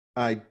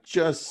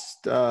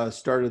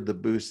started the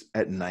boost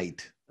at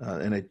night,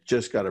 and it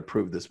just got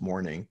approved this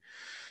morning.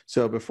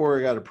 So before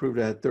I got approved,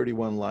 I had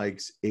 31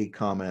 likes, 8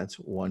 comments,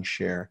 1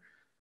 share.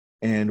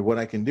 And what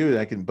I can do is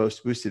I can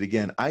boost it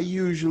again. I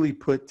usually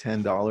put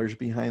 $10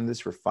 behind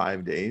this for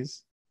 5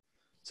 days.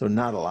 So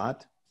not a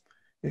lot.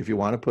 If you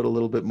want to put a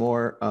little bit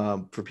more,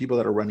 for people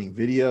that are running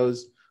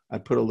videos, I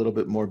put a little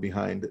bit more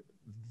behind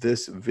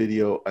this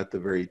video at the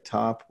very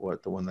top.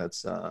 The one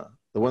that's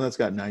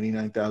got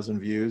 99,000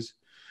 views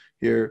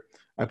here.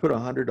 I put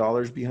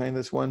 $100 behind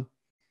this one,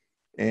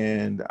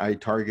 and I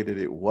targeted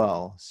it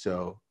well.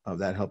 So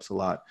that helps a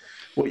lot.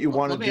 What you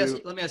want to do.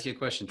 Let me ask you a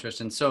question,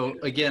 Tristan. So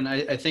again,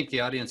 I think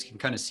the audience can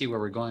kind of see where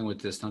we're going with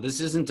this. Now, this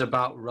isn't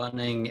about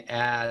running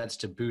ads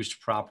to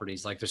boost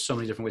properties. Like there's so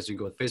many different ways you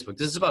can go with Facebook.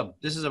 This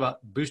is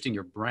about boosting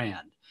your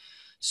brand.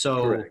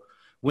 So correct.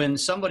 When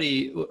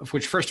somebody,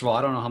 which first of all,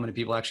 I don't know how many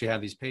people actually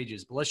have these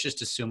pages, but let's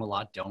just assume a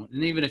lot don't.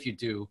 And even if you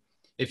do,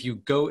 if you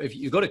go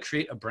to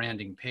create a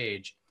branding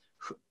page,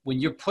 when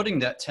you're putting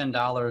that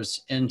 $10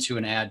 into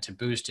an ad to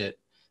boost it,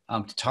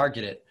 to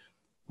target it,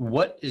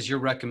 what is your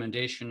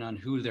recommendation on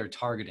who they're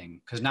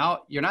targeting? Because now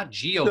you're not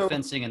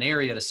geo-fencing an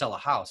area to sell a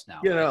house now.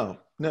 Yeah,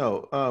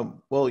 no.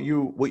 Well,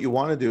 what you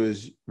want to do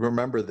is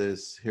remember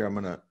this. Here, I'm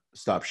going to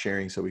stop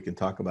sharing so we can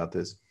talk about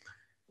this.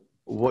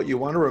 What you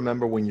want to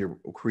remember when you're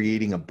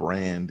creating a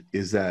brand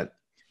is that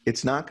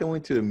it's not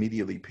going to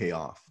immediately pay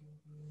off,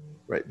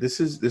 right? This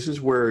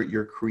is where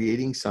you're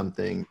creating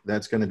something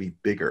that's going to be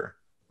bigger.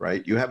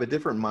 Right? You have a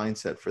different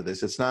mindset for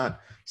this. It's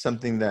not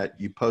something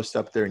that you post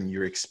up there and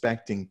you're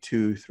expecting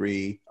 2,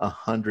 3,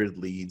 100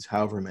 leads,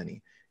 however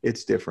many.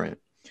 It's different.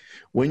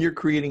 When you're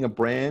creating a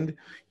brand,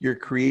 you're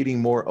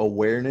creating more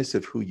awareness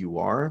of who you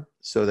are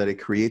so that it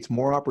creates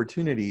more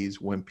opportunities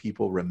when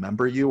people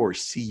remember you or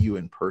see you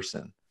in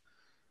person.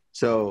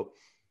 So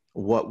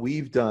what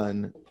we've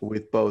done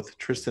with both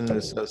Tristan and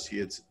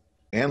Associates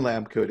and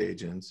Lab Coat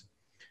Agents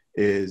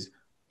is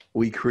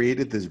we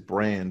created this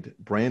brand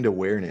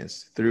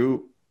awareness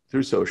through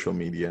social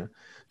media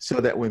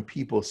so that when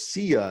people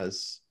see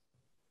us,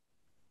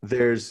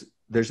 there's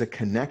a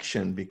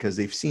connection because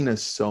they've seen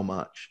us so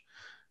much.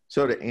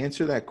 So to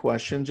answer that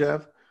question,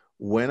 Jeff,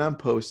 when I'm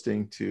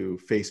posting to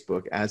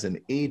Facebook as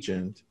an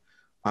agent,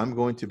 I'm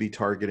going to be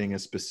targeting a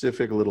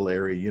specific little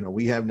area. You know,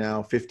 we have now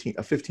a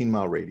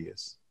 15-mile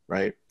radius,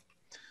 right?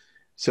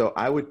 So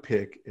I would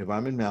pick, if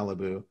I'm in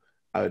Malibu,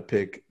 I would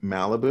pick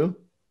Malibu,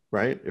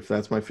 right? If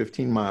that's my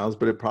 15 miles,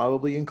 but it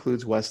probably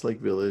includes Westlake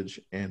Village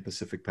and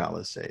Pacific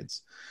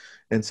Palisades.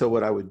 And so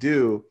what I would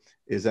do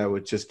is I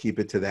would just keep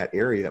it to that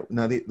area.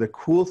 Now, the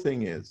cool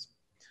thing is,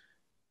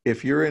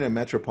 if you're in a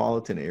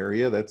metropolitan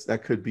area,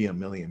 that could be 1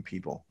 million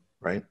people,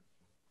 right?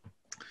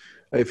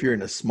 If you're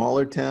in a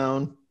smaller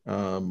town,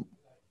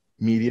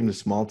 medium to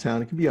small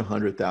town, it can be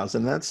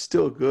 100,000. That's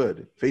still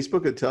good.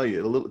 Facebook will tell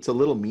you it's a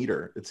little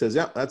meter. It says,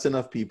 yeah, that's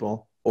enough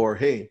people. Or,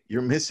 hey,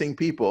 you're missing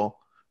people,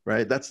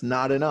 right? That's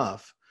not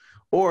enough.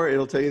 Or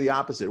it'll tell you the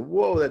opposite.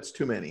 Whoa, that's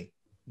too many.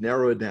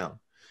 Narrow it down.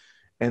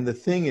 And the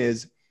thing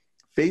is,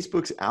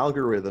 Facebook's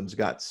algorithms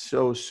got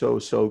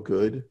so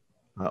good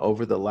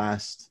over the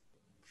last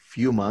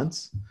few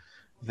months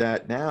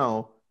that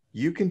now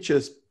you can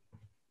just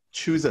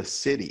choose a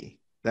city.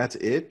 That's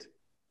it.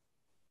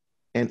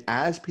 And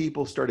as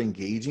people start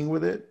engaging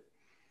with it,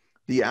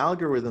 the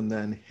algorithm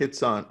then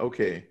hits on,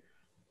 okay,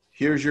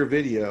 here's your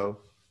video.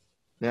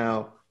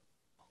 Now,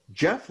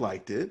 Jeff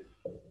liked it.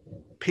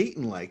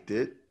 Peyton liked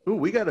it. Ooh,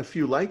 we got a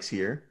few likes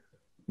here.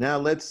 Now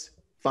let's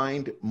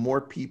find more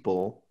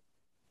people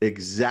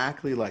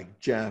exactly like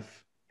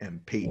Jeff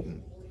and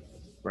Peyton,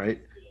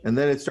 right? And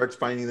then it starts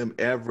finding them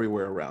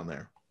everywhere around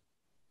there.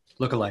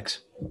 Lookalikes.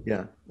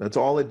 Yeah, that's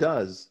all it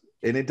does.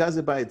 And it does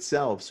it by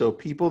itself. So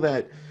people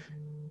that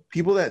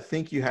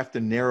think you have to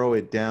narrow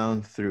it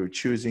down through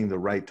choosing the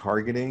right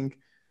targeting,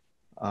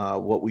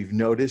 what we've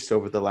noticed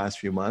over the last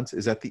few months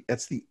is that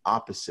that's the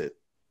opposite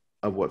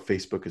of what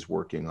Facebook is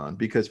working on,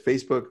 because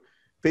Facebook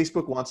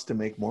wants to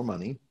make more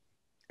money,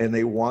 and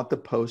they want the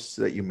posts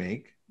that you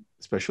make,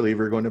 especially if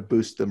you're going to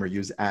boost them or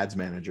use Ads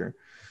Manager.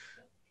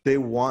 They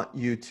want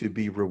you to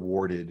be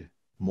rewarded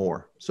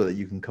more so that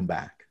you can come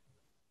back,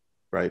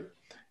 right?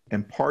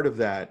 And part of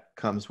that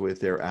comes with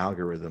their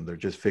algorithm. They're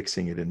just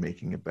fixing it and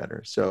making it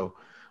better. So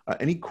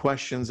any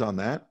questions on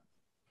that?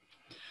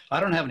 I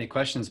don't have any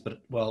questions,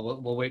 but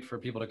we'll wait for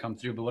people to come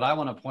through. But what I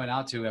want to point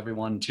out to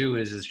everyone too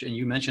is, and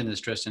you mentioned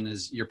this, Tristan,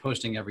 is you're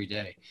posting every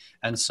day.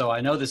 And so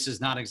I know this is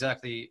not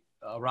exactly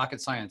a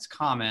rocket science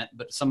comment,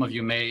 but some of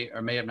you may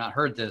or may have not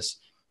heard this,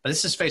 but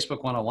this is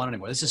Facebook 101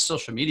 anymore. This is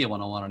social media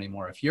 101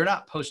 anymore. If you're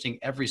not posting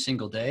every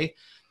single day,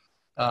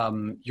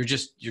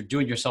 you're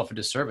doing yourself a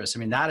disservice. I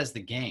mean, that is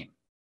the game.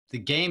 The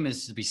game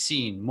is to be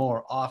seen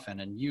more often.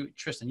 And you,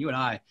 Tristan, you and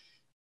I,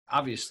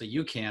 obviously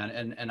you can,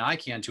 and I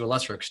can to a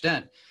lesser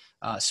extent,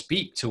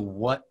 speak to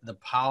what the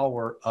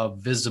power of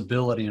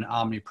visibility and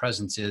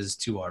omnipresence is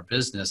to our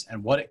business,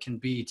 and what it can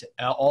be to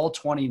all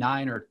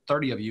 29 or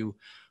 30 of you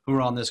who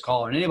are on this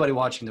call, and anybody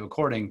watching the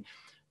recording.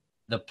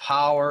 The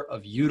power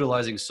of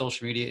utilizing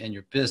social media in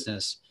your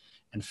business,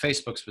 and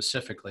Facebook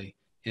specifically,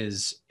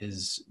 is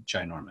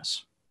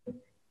ginormous.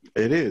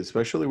 It is,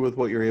 especially with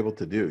what you're able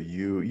to do.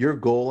 Your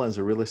goal as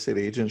a real estate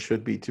agent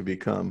should be to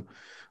become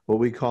what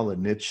we call a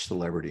niche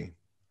celebrity,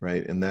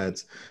 right? And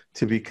that's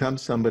to become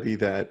somebody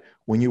that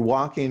when you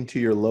walk into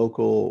your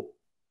local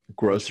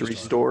grocery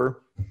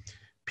store,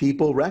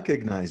 people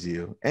recognize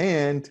you.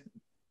 And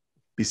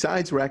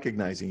besides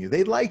recognizing you,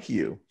 they like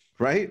you,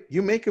 right?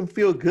 You make them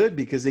feel good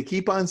because they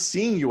keep on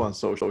seeing you on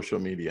social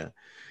media.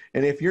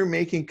 And if you're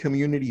making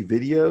community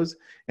videos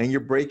and you're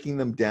breaking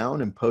them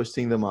down and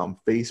posting them on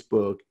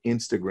Facebook,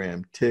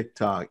 Instagram,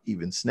 TikTok,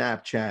 even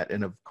Snapchat,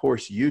 and of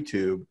course,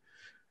 YouTube,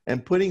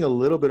 and putting a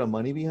little bit of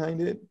money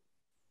behind it,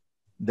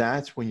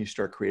 that's when you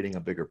start creating a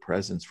bigger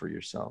presence for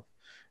yourself.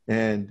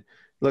 And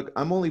look,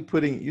 I'm only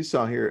putting, you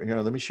saw here,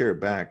 let me share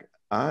it back.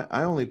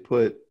 I only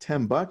put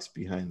 $10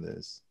 behind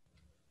this.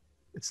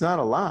 It's not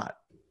a lot,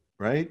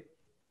 right?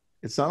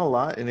 It's not a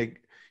lot. And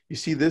you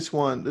see this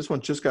one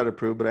just got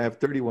approved, but I have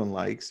 31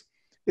 likes.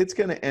 It's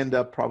going to end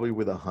up probably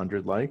with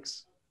 100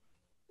 likes.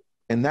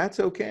 And that's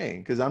okay,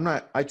 because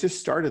I just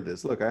started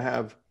this. Look, I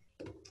have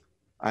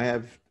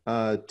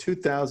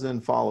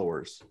 2,000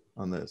 followers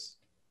on this.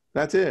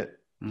 That's it.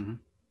 Mm-hmm.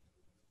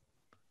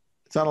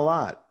 It's not a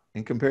lot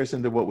in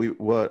comparison to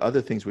what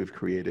other things we've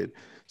created.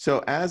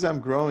 So as I'm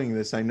growing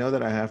this, I know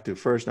that I have to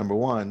first, number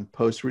one,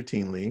 post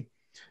routinely,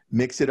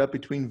 mix it up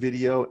between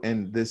video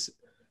and this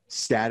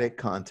static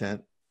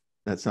content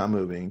that's not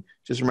moving.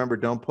 Just remember,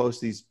 don't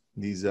post these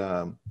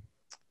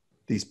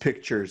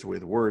pictures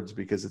with words,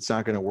 because it's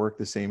not going to work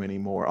the same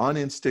anymore on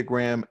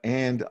Instagram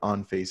and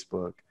on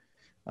Facebook.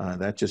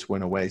 That just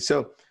went away.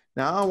 So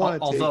now I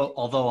want to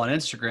although on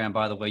Instagram,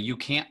 by the way, you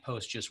can't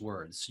post just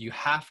words. You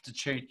have to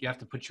change. You have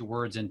to put your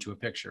words into a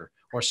picture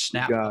or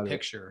snap a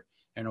picture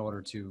in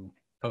order to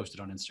post it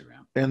on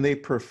Instagram. And they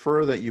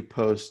prefer that you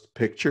post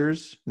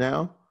pictures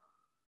now.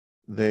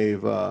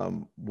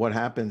 What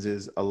happens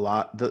is a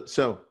lot.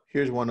 So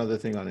here's one other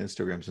thing on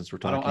Instagram, since we're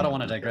talking. I don't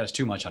want to digress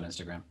too much on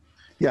Instagram.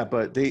 Yeah,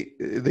 but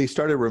they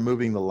started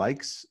removing the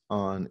likes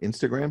on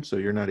Instagram, so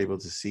you're not able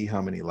to see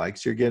how many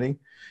likes you're getting.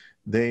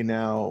 They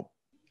now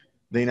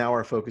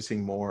are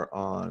focusing more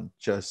on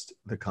just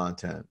the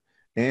content,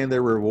 and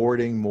they're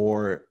rewarding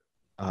more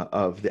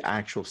of the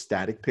actual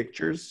static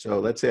pictures. So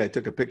let's say I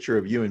took a picture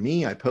of you and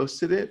me, I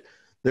posted it.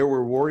 They're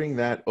rewarding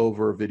that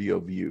over video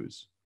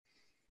views,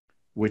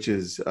 which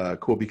is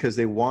cool because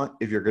they want,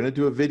 if you're going to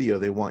do a video,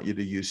 they want you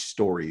to use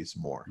stories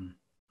more.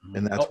 Mm-hmm.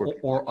 And that's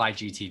or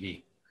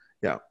IGTV.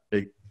 Yeah.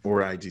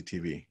 Or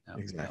IGTV. Yeah,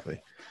 exactly.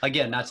 Yeah.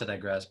 Again, not to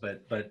digress,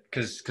 but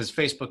because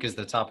Facebook is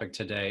the topic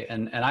today.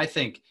 And I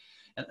think,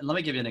 and let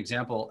me give you an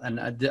example. And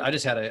I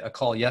just had a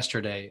call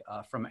yesterday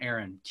from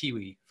Aaron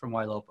Kiwi from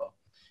Wailopo.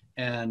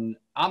 And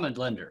I'm a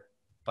lender,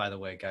 by the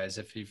way, guys,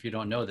 if you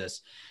don't know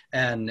this.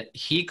 And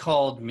he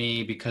called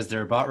me because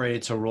they're about ready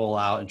to roll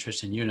out, and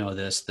Tristan, you know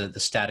this, the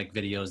static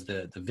videos,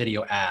 the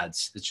video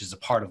ads, which is a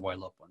part of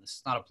Wailopo. And this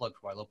is not a plug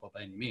for Wailopo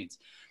by any means.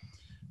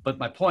 But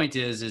my point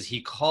is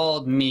he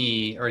called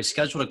me, or he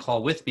scheduled a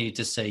call with me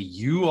to say,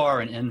 you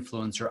are an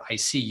influencer. I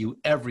see you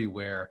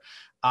everywhere.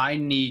 I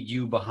need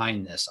you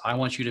behind this. I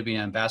want you to be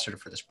an ambassador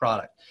for this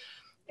product.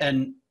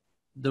 And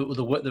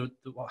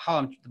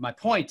my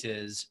point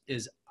is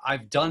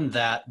I've done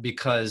that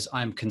because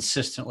I'm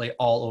consistently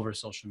all over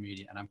social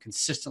media, and I'm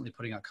consistently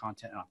putting out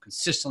content, and I'm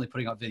consistently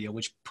putting out video,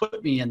 which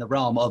put me in the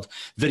realm of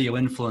video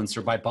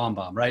influencer by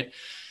BombBomb, right?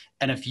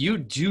 And if you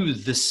do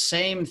the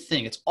same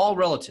thing, it's all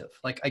relative.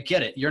 Like, I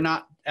get it. You're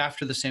not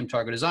after the same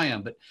target as I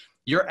am, but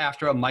you're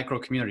after a micro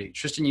community.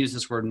 Tristan used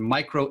this word,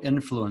 micro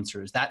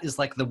influencers. That is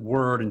like the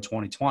word in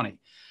 2020.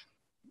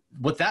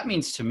 What that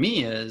means to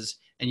me is,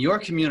 in your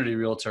community,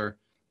 realtor,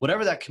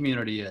 whatever that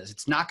community is,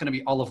 it's not going to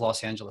be all of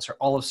Los Angeles or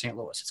all of St.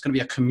 Louis. It's going to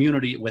be a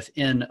community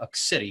within a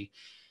city.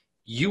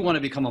 You want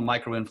to become a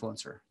micro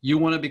influencer. You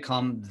want to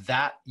become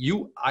that.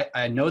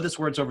 I know this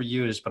word's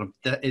overused, but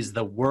that is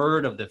the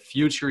word of the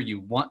future.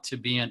 You want to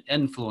be an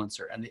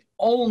influencer. And the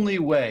only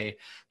way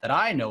that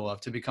I know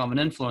of to become an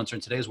influencer in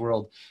today's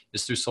world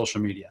is through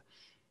social media.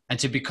 And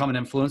to become an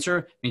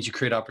influencer means you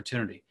create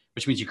opportunity,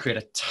 which means you create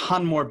a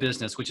ton more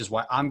business, which is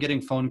why I'm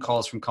getting phone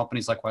calls from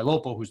companies like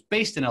Wailopo, who's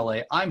based in LA.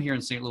 I'm here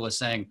in St. Louis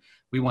saying,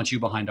 we want you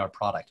behind our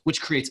product,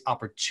 which creates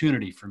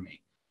opportunity for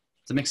me.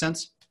 Does that make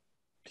sense?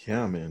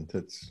 Yeah, man,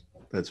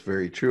 that's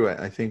very true.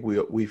 I think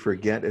we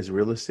forget as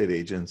real estate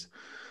agents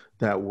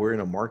that we're in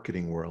a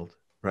marketing world,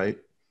 right?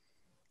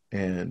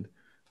 And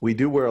we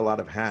do wear a lot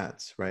of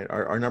hats, right?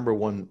 Our number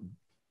one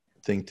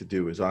thing to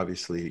do is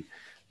obviously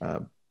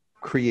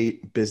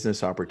create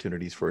business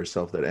opportunities for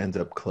ourselves that end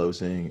up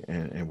closing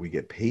and we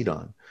get paid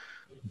on.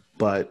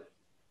 But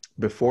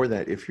before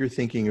that, if you're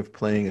thinking of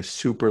playing a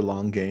super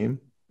long game,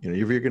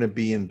 if you're going to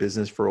be in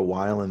business for a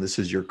while and this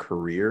is your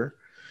career,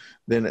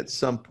 then at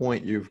some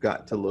point you've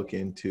got to look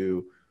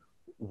into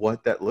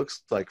what that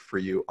looks like for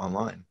you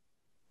online,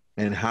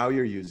 and how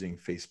you're using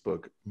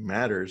Facebook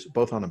matters,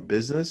 both on a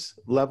business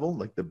level,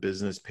 like the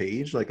business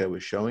page, like I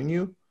was showing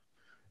you,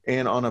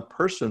 and on a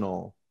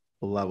personal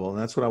level. And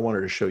that's what I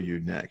wanted to show you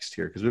next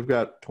here, because we've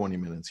got 20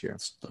 minutes here.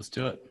 Let's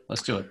do it.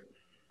 Let's do it.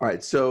 All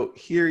right. So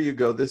here you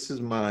go. This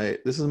is my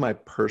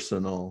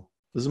personal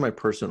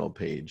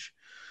page.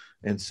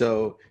 And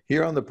so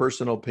here on the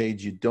personal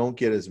page, you don't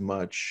get as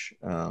much,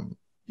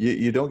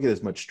 you don't get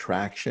as much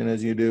traction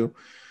as you do,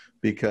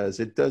 because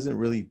it doesn't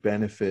really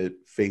benefit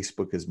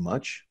Facebook as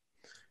much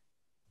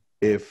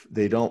if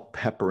they don't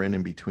pepper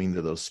in between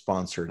those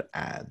sponsored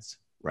ads,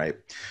 right?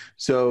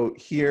 So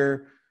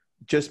here,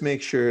 just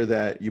make sure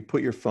that you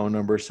put your phone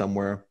number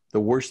somewhere.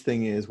 The worst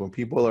thing is when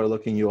people are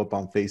looking you up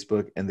on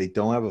Facebook and they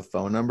don't have a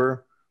phone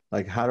number,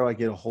 like, how do I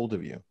get a hold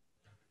of you?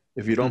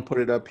 If you don't put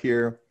it up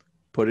here,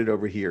 put it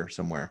over here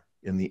somewhere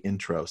in the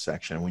intro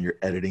section when you're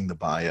editing the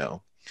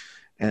bio,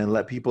 and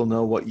let people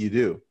know what you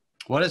do.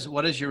 What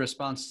is your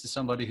response to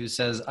somebody who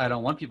says, I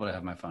don't want people to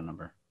have my phone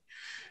number?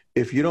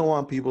 If you don't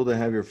want people to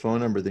have your phone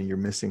number, then you're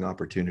missing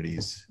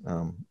opportunities.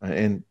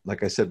 And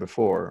like I said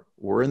before,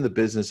 we're in the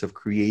business of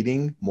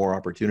creating more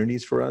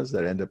opportunities for us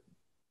that end up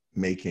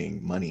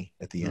making money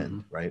at the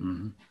end, right?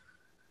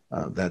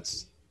 Mm-hmm.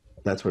 That's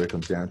what it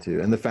comes down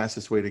to. And the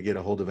fastest way to get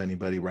a hold of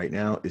anybody right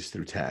now is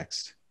through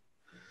text.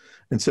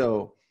 And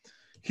so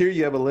here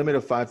you have a limit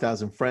of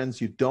 5,000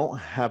 friends. You don't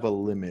have a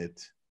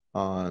limit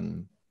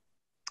on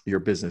your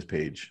business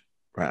page,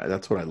 right?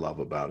 That's what I love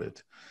about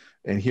it.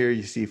 And here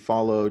you see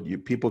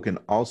followed. People can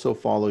also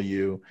follow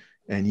you.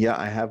 And yeah,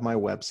 I have my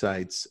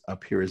websites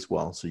up here as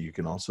well, so you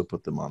can also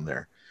put them on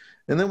there.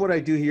 And then what I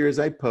do here is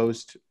I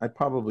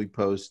probably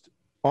post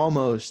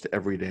almost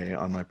every day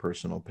on my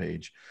personal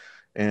page.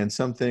 And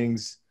some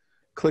things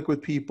click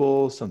with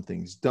people, some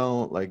things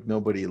don't. Like,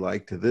 nobody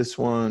liked this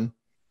one,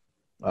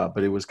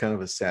 but it was kind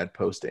of a sad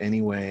post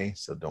anyway,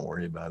 so don't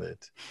worry about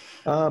it.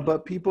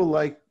 But people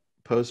like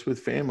posts with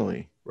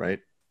family,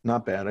 right?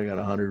 Not bad. I got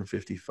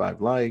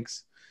 155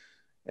 likes.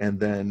 And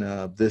then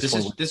this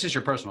is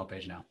your personal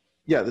page now.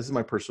 Yeah, this is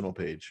my personal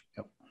page.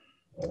 Yep.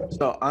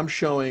 So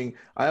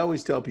I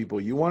always tell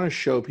people, you want to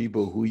show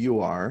people who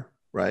you are,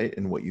 right?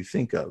 And what you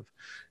think of.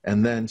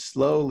 And then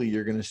slowly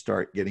you're going to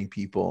start getting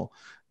people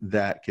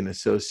that can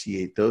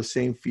associate those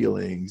same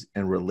feelings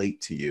and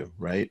relate to you,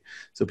 right?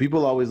 So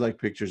people always like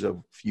pictures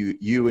of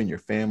you and your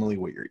family,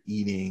 what you're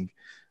eating.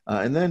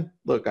 And then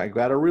look, I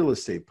got a real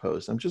estate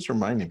post. I'm just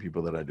reminding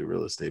people that I do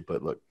real estate,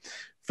 but look,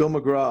 Phil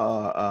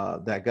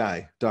McGraw, that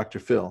guy, Dr.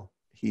 Phil,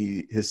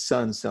 his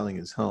son's selling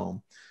his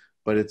home,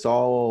 but it's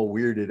all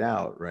weirded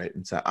out, right?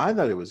 And so I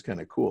thought it was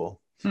kind of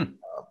cool.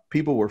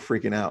 People were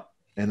freaking out.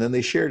 And then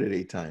they shared it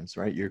 8 times,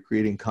 right? You're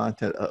creating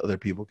content other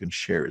people can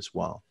share as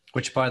well.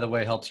 Which, by the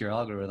way, helps your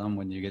algorithm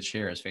when you get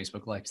shares.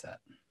 Facebook likes that.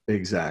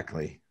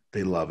 Exactly.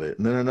 They love it.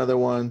 And then another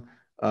one,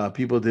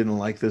 people didn't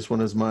like this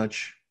one as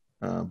much,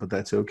 but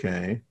that's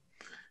okay.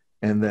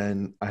 And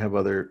then I have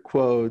other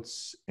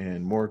quotes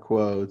and more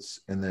quotes.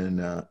 And then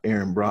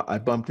I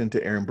bumped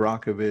into Erin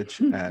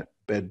Brockovich at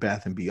Bed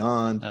Bath &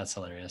 Beyond. That's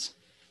hilarious.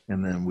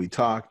 And then we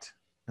talked.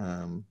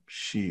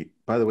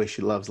 By the way,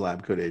 she loves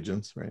lab coat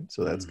agents, right?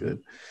 So that's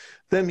good.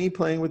 Then me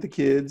playing with the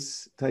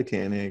kids,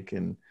 Titanic,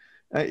 and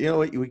you know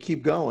what? We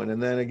keep going.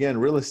 And then again,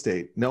 real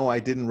estate. No, I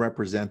didn't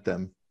represent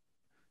them.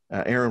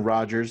 Aaron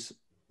Rodgers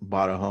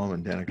bought a home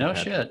in Danica. No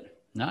shit.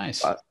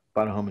 Nice.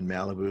 Bought a home in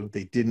Malibu.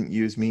 They didn't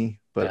use me,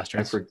 but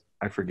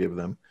I forgive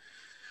them.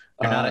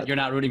 You're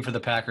not rooting for the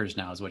Packers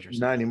now, is what you're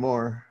saying. Not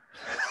anymore.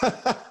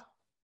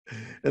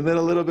 And then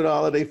a little bit of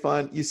holiday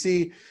fun. You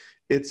see,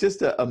 it's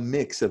just a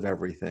mix of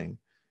everything.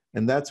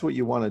 And that's what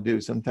you want to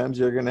do. Sometimes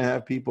you're going to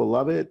have people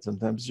love it.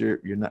 Sometimes you're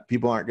not.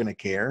 People aren't going to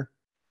care.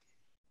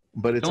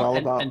 But it's all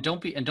about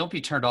don't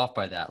be turned off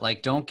by that.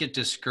 Like, don't get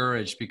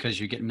discouraged because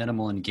you get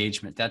minimal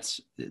engagement.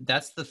 That's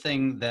the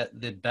thing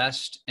that the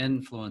best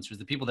influencers,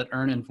 the people that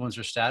earn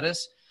influencer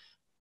status,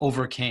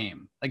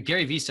 overcame. Like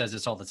Gary Vee says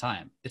this all the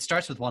time. It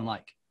starts with 1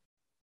 like,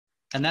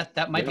 and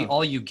that might be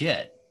all you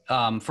get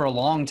for a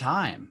long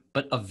time,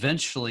 but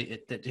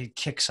eventually it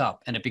kicks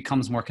up and it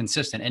becomes more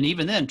consistent. And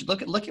even then,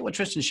 look at what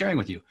Tristan's sharing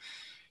with you.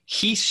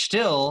 He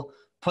still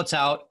puts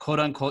out quote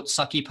unquote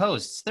sucky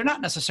posts. They're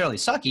not necessarily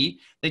sucky.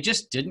 They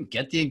just didn't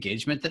get the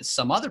engagement that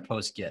some other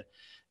posts get.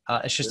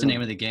 It's just the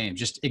name of the game.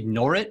 Just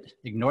ignore it,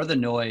 ignore the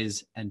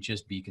noise, and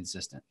just be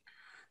consistent.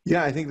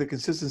 Yeah, I think the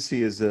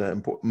consistency is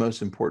the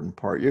most important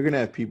part. You're going to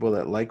have people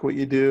that like what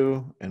you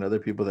do and other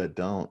people that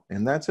don't,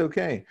 and that's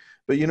okay.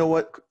 But you know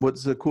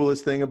what's the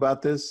coolest thing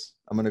about this?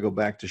 I'm going to go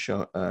back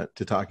to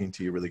talking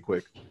to you really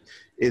quick,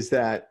 is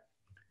that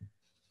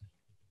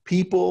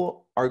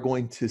people are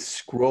going to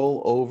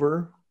scroll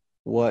over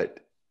what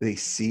they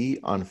see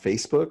on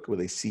Facebook, what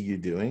they see you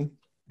doing.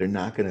 They're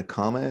not going to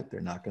comment.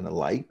 They're not going to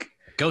like.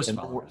 Ghost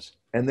followers.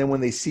 And then when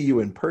they see you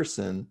in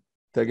person,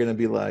 they're going to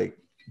be like,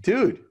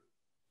 dude,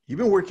 you've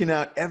been working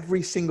out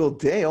every single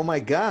day. Oh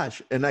my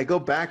gosh. And I go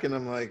back and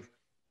I'm like,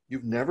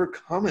 you've never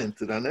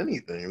commented on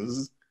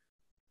anything.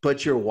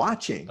 But you're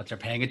watching. But they're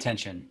paying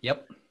attention.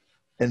 Yep.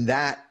 And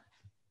that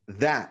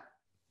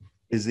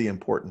is the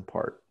important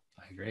part.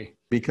 I agree.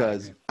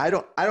 Because I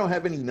don't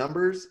have any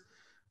numbers,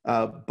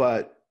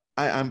 but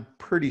I'm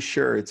pretty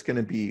sure it's going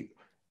to be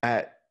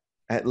at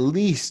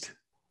least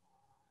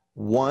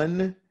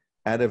 1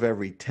 out of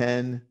every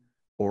 10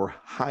 or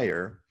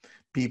higher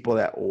people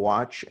that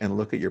watch and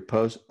look at your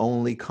posts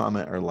only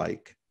comment or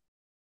like.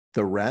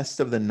 The rest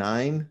of the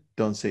 9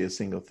 don't say a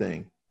single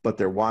thing, but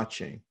they're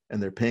watching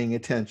and they're paying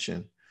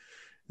attention,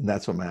 and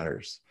that's what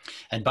matters.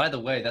 And by the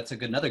way, that's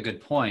another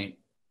good point.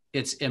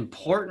 It's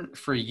important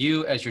for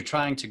you, as you're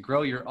trying to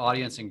grow your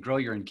audience and grow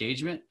your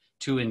engagement,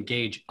 to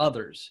engage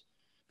others.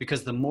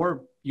 Because the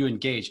more you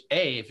engage,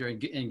 if you're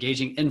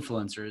engaging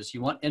influencers,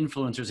 you want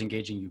influencers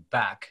engaging you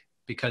back,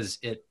 because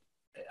it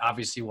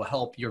obviously will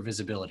help your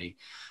visibility.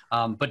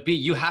 But B,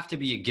 you have to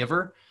be a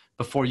giver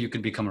before you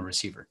can become a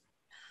receiver.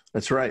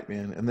 That's right,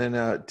 man. And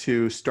then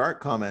to start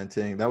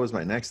commenting, that was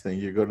my next thing.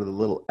 You go to the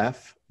little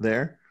F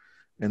there,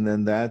 and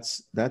then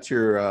that's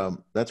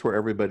where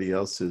everybody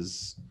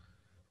else's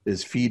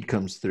feed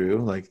comes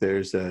through. Like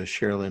there's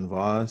Sherilyn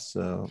Voss.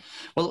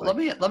 Let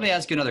me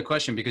ask you another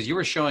question, because you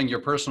were showing your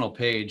personal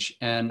page,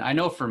 and I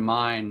know for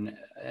mine,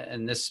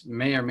 and this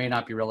may or may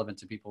not be relevant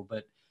to people,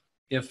 but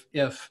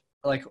if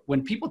like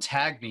when people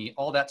tag me,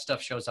 all that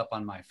stuff shows up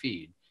on my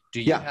feed.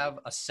 Do you have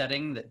a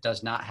setting that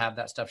does not have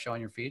that stuff show on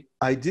your feed?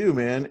 I do,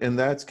 man. And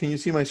can you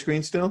see my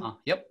screen still?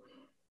 Yep.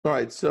 All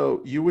right.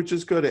 So you would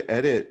just go to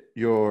edit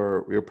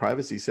your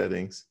privacy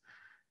settings.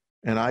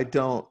 And I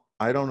don't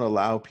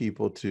allow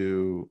people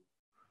to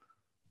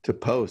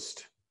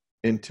post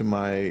into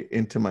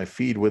my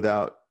feed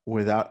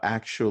without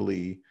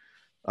actually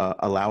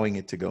allowing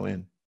it to go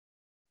in.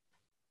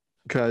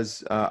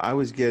 Because I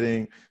was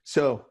getting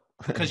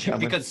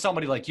because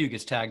somebody like you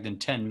gets tagged in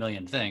 10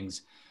 million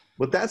things.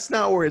 But that's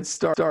not where it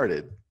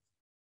started.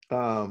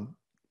 If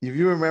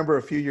you remember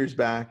a few years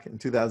back in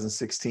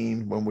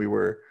 2016 when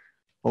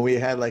we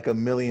had like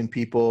 1 million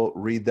people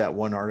read that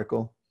one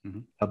article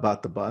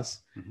about the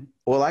bus.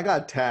 Well, I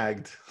got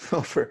tagged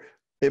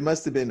it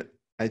must have been,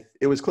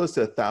 it was close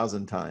to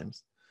 1,000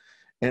 times.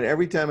 And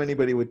every time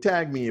anybody would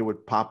tag me, it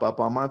would pop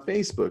up on my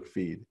Facebook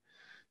feed.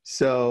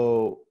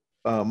 So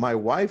my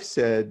wife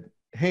said,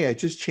 hey, I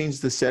just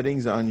changed the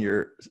settings on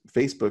your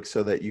Facebook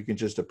so that you can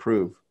just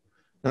approve.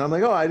 And I'm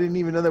like, oh, I didn't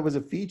even know that was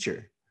a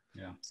feature.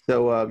 Yeah.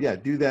 So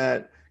do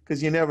that,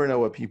 because you never know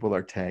what people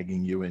are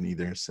tagging you in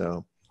either.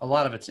 So a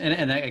lot of it's,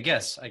 and I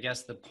guess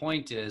the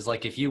point is,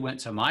 like, if you went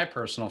to my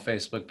personal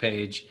Facebook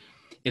page,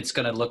 it's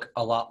going to look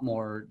a lot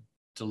more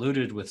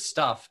diluted with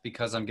stuff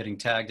because I'm getting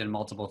tagged in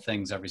multiple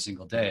things every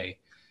single day.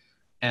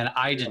 And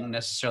I didn't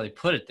necessarily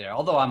put it there,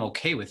 although I'm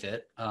okay with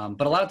it.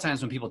 But a lot of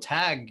times when people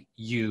tag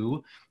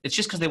you, it's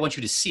just because they want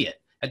you to see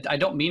it. I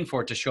don't mean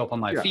for it to show up on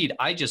my feed.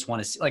 I just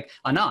want to see, like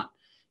Anand,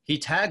 he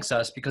tags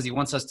us because he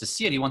wants us to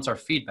see it. He wants our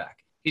feedback.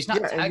 He's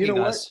not tagging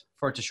us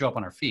for it to show up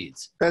on our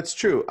feeds. That's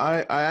true.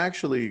 I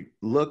actually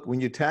look,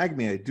 when you tag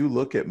me, I do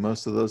look at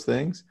most of those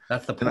things.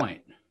 That's the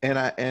point.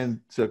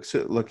 So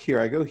look here,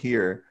 I go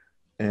here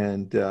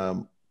and,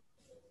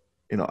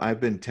 you know, I've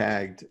been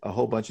tagged a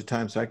whole bunch of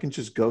times, so I can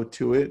just go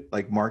to it.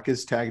 Like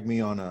Marcus tagged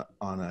me on a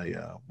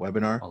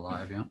webinar.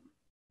 Live, yeah.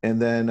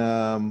 And then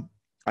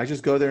I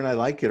just go there and I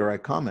like it or I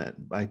comment.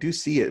 I do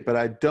see it, but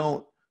I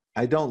don't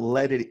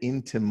let it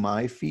into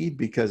my feed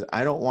because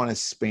I don't want to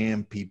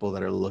spam people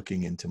that are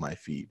looking into my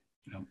feed.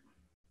 Yep.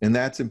 And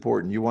that's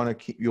important. You want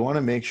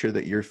to make sure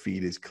that your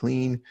feed is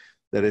clean,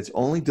 that it's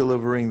only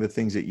delivering the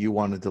things that you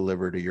want to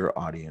deliver to your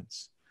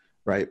audience,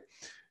 right?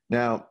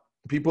 Now,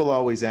 people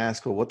always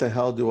ask, well,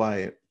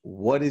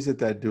 what is it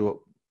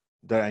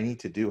that I need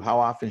to do? How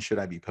often should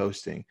I be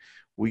posting?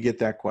 We get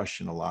that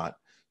question a lot.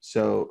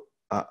 So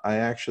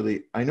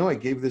I know I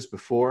gave this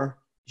before,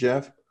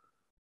 Jeff,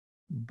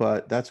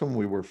 but that's when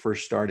we were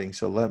first starting.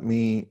 So let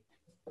me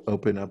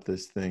open up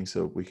this thing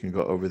so we can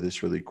go over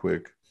this really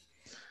quick.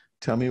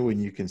 Tell me when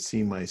you can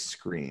see my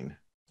screen.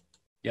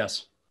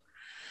 Yes.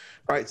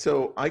 All right.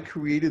 So I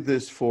created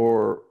this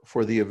for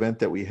the event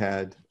that we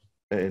had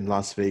in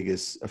Las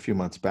Vegas a few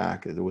months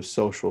back. It was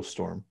Social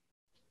Storm.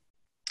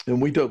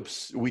 And we dove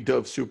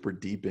super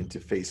deep into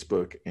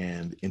Facebook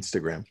and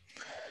Instagram.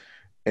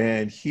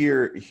 And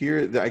here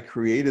I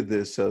created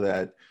this so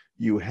that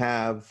you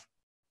have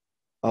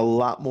a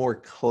lot more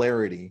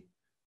clarity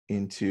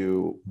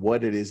into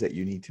what it is that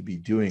you need to be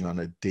doing on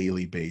a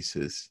daily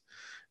basis.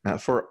 Now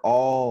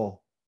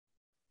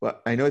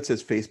I know it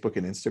says Facebook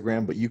and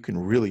Instagram, but you can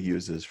really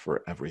use this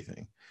for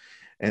everything.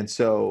 And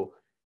so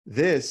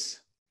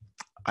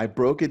I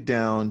broke it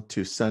down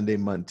to Sunday,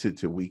 Monday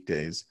to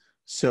weekdays,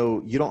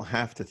 so you don't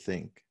have to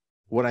think.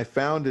 What I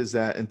found is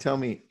that, and tell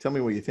me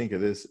what you think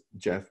of this,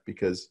 Jeff,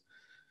 because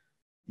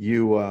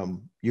you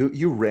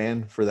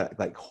ran for that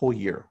like whole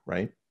year,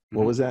 right? Mm-hmm.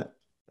 What was that?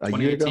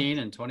 2018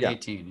 and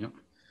 2018. Yeah. Yep.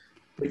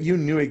 But you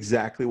knew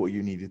exactly what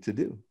you needed to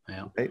do.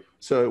 Yeah. Right?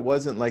 So it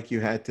wasn't like you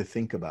had to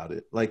think about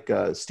it. Like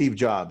Steve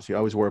Jobs, he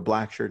always wore a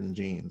black shirt and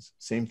jeans.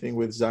 Same thing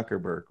with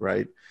Zuckerberg,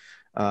 right?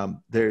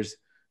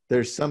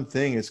 There's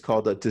something, it's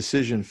called a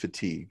decision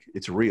fatigue.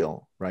 It's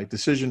real, right?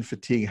 Decision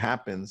fatigue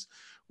happens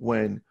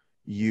when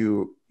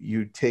you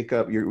take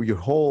up your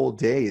whole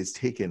day is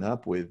taken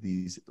up with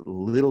these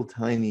little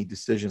tiny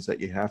decisions that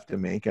you have to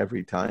make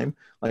every time.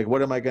 Like,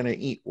 what am I going to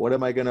eat? What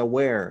am I going to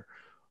wear?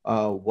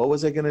 What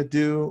was I going to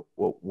do?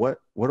 What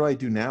do I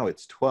do now?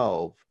 It's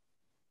 12.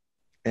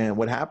 And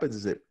what happens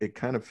is it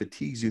kind of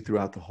fatigues you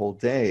throughout the whole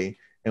day.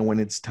 And when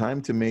it's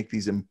time to make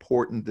these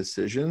important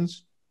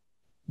decisions,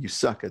 you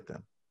suck at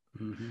them.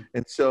 Mm-hmm.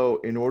 And so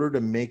in order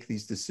to make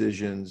these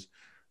decisions,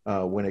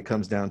 when it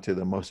comes down to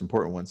the most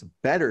important ones,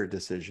 better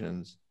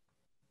decisions,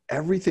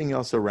 everything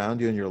else around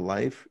you in your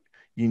life,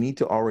 you need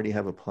to already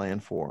have a plan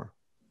for.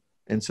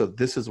 And so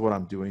this is what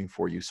I'm doing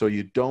for you. So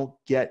you don't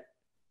get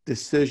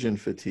decision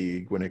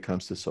fatigue when it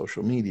comes to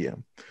social media.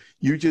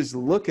 You just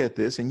look at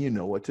this and you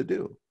know what to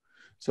do.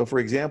 So for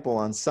example,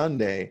 on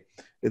Sunday,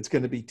 it's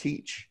going to be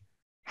teach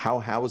how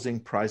housing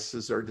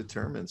prices are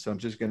determined. So I'm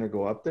just going to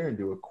go up there and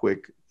do a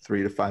quick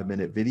 3 to 5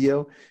 minute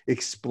video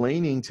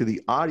explaining to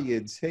the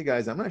audience, hey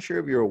guys, I'm not sure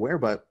if you're aware,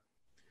 but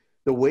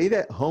the way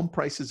that home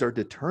prices are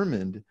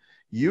determined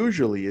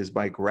usually is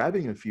by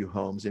grabbing a few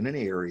homes in an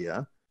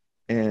area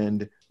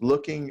and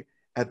looking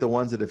at the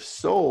ones that have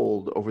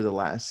sold over the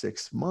last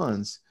 6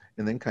 months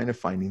and then kind of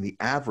finding the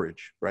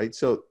average, right?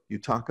 So you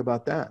talk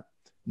about that.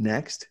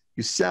 Next,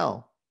 you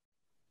sell.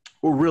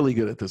 We're really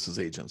good at this as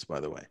agents, by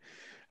the way.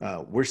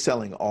 We're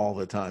selling all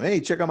the time. Hey,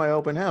 check out my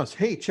open house.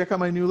 Hey, check out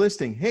my new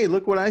listing. Hey,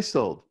 look what I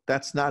sold.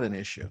 That's not an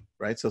issue,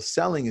 right? So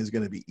selling is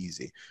going to be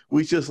easy.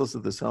 We just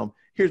listed this home.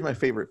 Here's my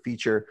favorite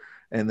feature,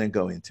 and then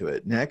go into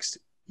it. Next,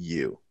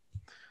 you.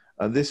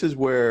 This is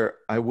where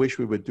I wish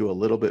we would do a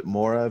little bit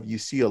more of. You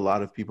see a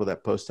lot of people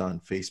that post on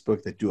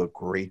Facebook that do a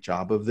great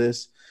job of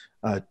this.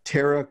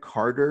 Tara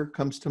Carter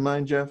comes to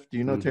mind, Jeff. Do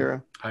you know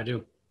Tara? I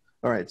do.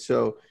 All right.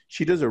 So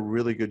she does a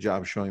really good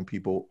job showing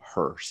people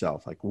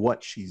herself, like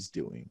what she's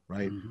doing,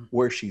 right? Mm-hmm.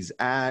 Where she's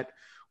at,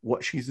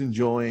 what she's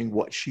enjoying,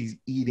 what she's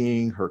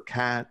eating, her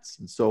cats,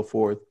 and so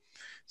forth.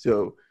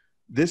 So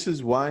this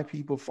is why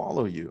people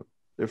follow you.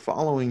 They're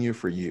following you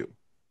for you.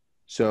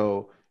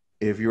 So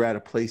if you're at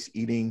a place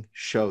eating,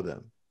 show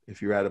them.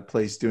 If you're at a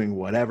place doing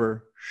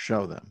whatever,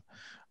 show them.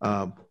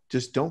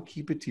 Just don't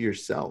keep it to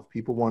yourself.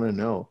 People want to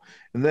know.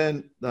 And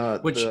then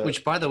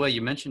which by the way, you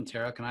mentioned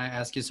Tara. Can I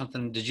ask you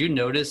something? Did you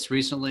notice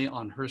recently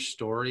on her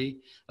story?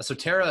 So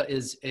Tara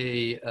is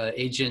a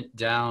agent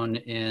down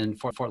in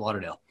Fort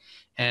Lauderdale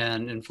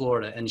and in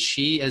Florida, and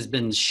she has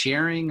been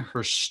sharing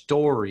her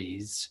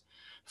stories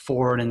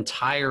for an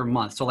entire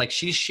month. So like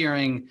she's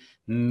sharing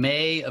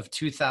May of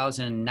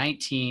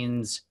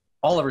 2019's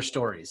all of her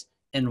stories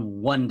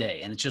in one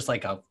day. And it's just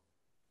like a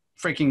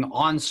freaking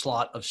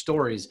onslaught of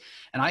stories.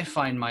 And I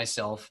find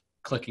myself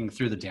clicking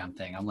through the damn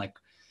thing. I'm like,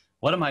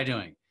 what am I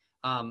doing?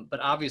 But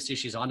obviously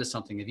she's onto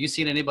something. Have you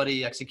seen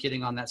anybody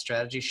executing on that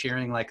strategy,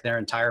 sharing like their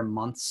entire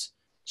month's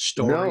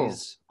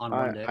stories on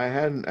one day? I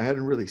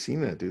hadn't really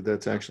seen that, dude.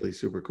 That's actually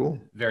super cool.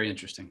 Very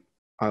interesting.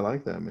 I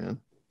like that, man.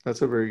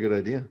 That's a very good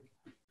idea.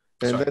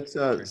 And that's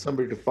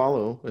somebody to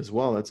follow as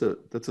well. That's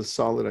a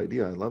solid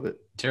idea. I love it.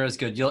 Tara's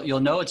good. You'll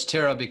know it's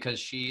Tara because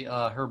she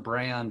her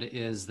brand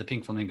is the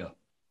Pink Flamingo.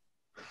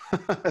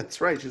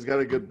 That's right. She's got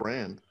a good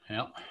brand.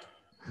 Yep.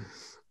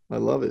 I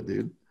love it,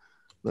 dude.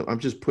 I'm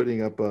just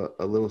putting up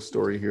a little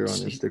story here on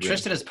Instagram.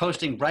 Tristan is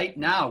posting right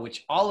now,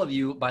 which all of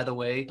you, by the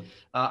way,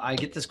 I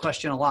get this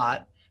question a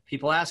lot.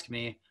 People ask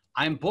me,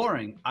 I'm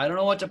boring. I don't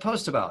know what to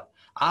post about.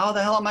 How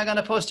the hell am I going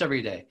to post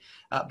every day?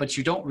 But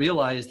you don't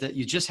realize that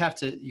you have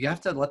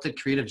to let the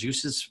creative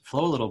juices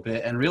flow a little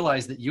bit and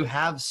realize that you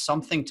have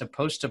something to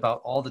post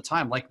about all the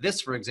time. Like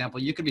this, for example,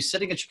 you could be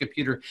sitting at your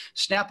computer,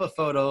 snap a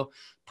photo,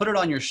 put it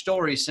on your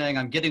story saying,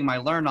 I'm getting my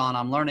learn on,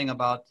 I'm learning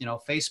about,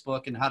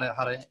 Facebook and how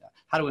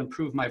to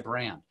improve my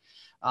brand.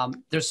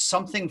 There's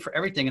something for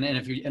everything. And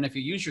if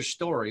you use your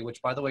story,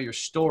 which by the way, your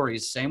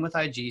stories, same with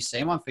IG,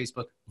 same on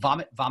Facebook,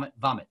 vomit, vomit,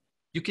 vomit.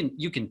 You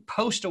can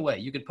post away.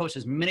 You can post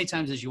as many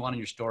times as you want in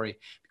your story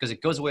because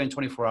it goes away in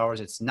 24 hours.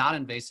 It's not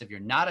invasive.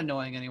 You're not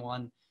annoying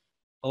anyone.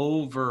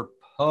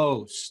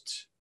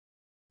 Overpost.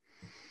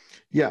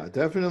 Yeah,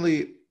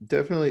 definitely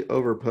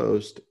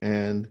overpost,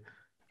 and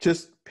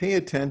just pay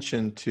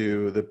attention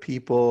to the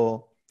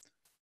people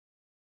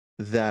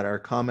that are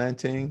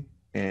commenting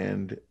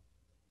and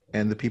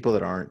the people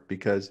that aren't,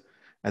 because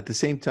at the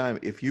same time,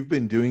 if you've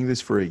been doing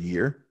this for a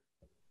year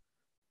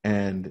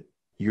and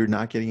you're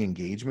not getting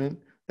engagement,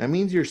 that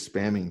means you're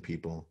spamming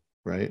people,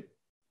 right?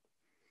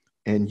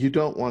 And you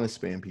don't want to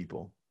spam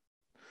people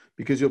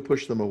because you'll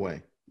push them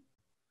away.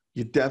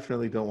 You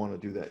definitely don't want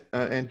to do that.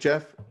 And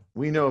Jeff,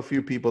 we know a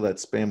few people that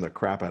spam the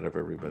crap out of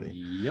everybody.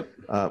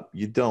 Yep.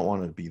 You don't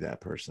want to be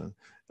that person.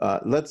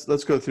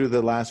 Let's go through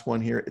the last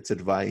one here. It's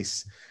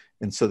advice.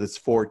 And so that's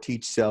for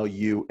teach, sell,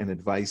 you, and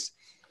advice.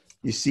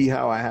 You see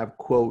how I have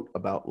quote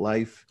about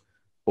life,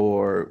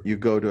 or you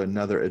go to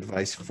another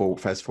advice,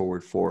 fast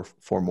forward for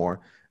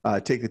more.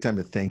 Take the time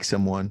to thank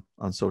someone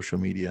on social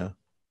media.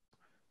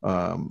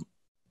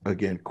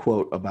 Again,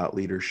 quote about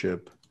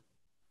leadership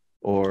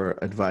or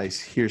advice.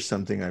 Here's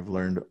something I've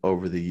learned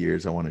over the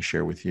years I want to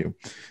share with you.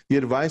 The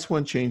advice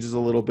one changes a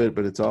little bit,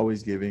 but it's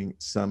always giving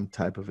some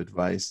type of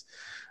advice.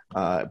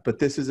 But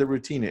this is a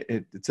routine.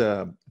 It's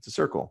a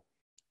circle.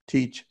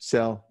 Teach,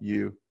 sell,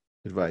 you,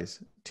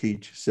 advice.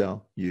 Teach,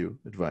 sell, you,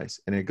 advice.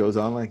 And it goes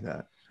on like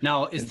that.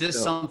 Now, is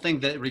this something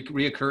that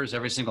reoccurs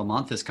every single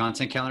month, this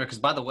content calendar? Because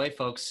by the way,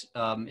 folks,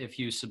 if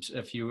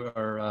you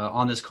are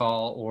on this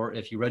call or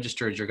if you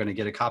registered, you're going to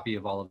get a copy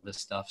of all of this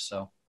stuff.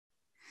 So,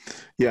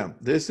 yeah,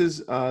 this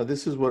is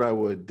what I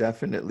would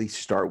definitely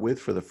start with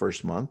for the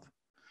first month.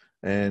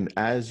 And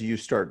as you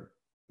start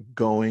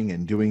going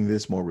and doing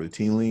this more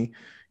routinely,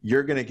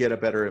 you're going to get a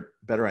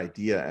better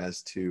idea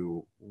as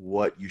to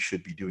what you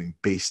should be doing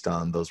based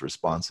on those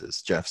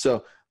responses, Jeff.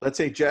 So let's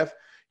say, Jeff,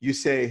 you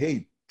say,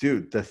 hey,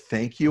 dude, the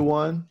thank you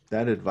one,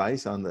 that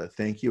advice on the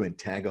thank you and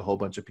tag a whole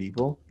bunch of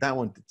people, that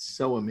one, it's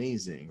so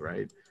amazing,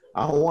 right?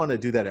 I want to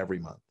do that every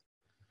month.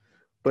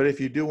 But if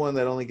you do one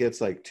that only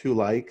gets like 2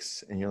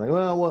 likes and you're like,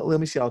 well,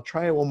 let me see, I'll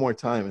try it one more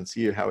time and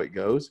see how it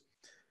goes.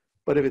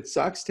 But if it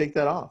sucks, take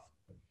that off,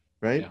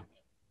 right? Yeah.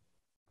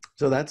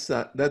 So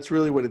that's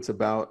really what it's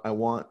about. I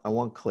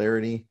want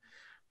clarity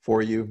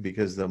for you,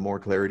 because the more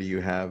clarity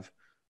you have,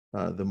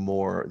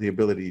 the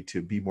ability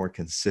to be more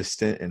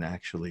consistent and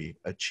actually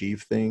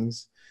achieve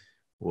things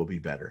will be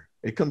better.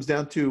 It comes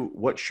down to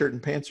what shirt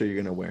and pants are you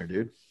going to wear,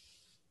 dude?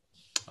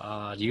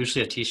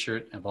 Usually a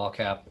t-shirt, a ball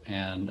cap,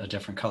 and a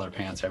different color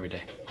pants every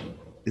day.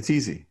 It's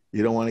easy.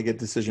 You don't want to get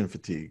decision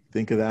fatigue.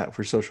 Think of that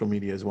for social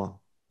media as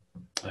well.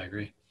 I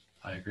agree.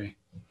 All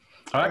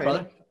right,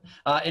 brother.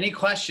 Any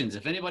questions?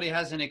 If anybody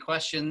has any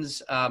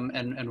questions,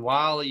 and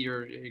while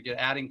you're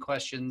adding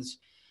questions,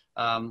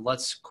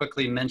 let's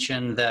quickly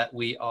mention that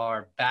we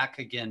are back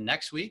again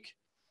next week.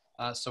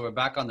 So we're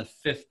back on the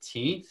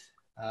 15th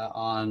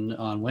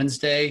on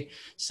Wednesday,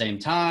 same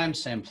time,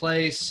 same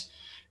place.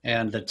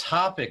 And the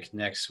topic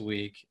next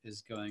week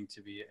is going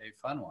to be a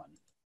fun one.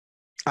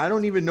 I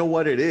don't even know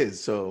what it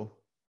is. So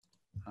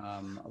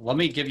let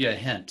me give you a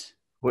hint.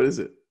 What is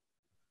it?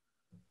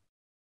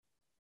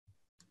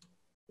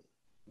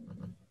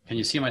 Can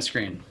you see my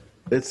screen?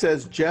 It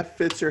says Jeff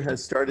Fitzer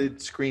has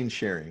started screen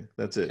sharing.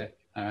 That's it. Okay.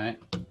 All right.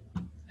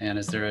 And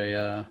is there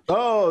a...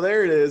 Oh,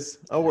 there it is.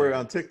 Oh, we're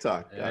on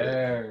TikTok.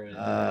 There it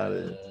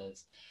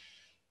is.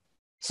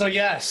 So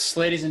yes,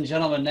 ladies and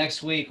gentlemen,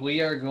 next week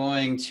we are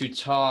going to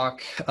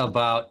talk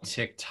about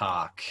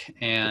TikTok.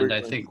 And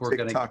I think we're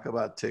going to talk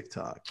about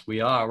TikTok.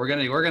 We are. We're going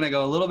to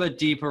go a little bit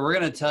deeper. We're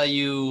going to tell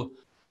you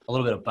a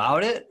little bit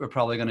about it. We're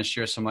probably going to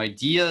share some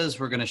ideas.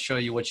 We're going to show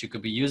you what you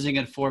could be using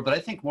it for. But I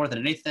think more than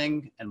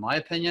anything, in my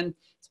opinion,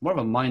 it's more of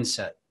a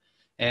mindset.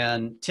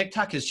 And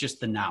TikTok is just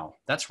the now.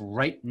 That's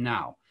right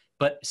now.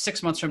 But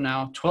 6 months from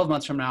now, 12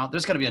 months from now,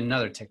 there's going to be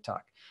another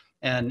TikTok.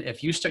 And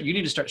if you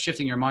need to start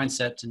shifting your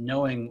mindset to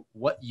knowing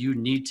what you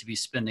need to be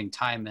spending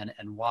time in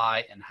and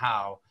why and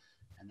how.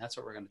 And that's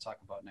what we're going to talk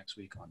about next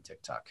week on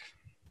TikTok.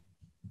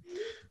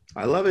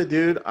 I love it,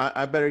 dude.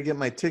 I better get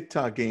my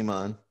TikTok game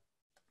on.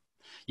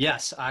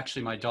 Yes,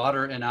 actually, my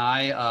daughter and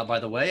I, by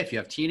the way, if you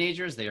have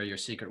teenagers, they are your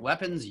secret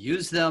weapons.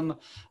 Use them.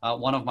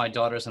 One of my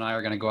daughters and I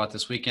are going to go out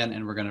this weekend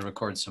and we're going to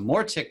record some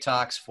more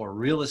TikToks for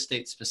real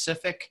estate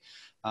specific,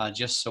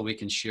 just so we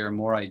can share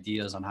more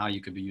ideas on how you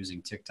could be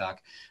using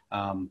TikTok.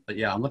 But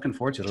yeah, I'm looking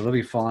forward to it. It'll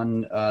be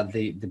fun.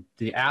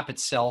 The app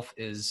itself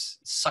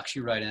sucks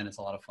you right in. It's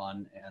a lot of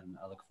fun, and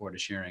I look forward to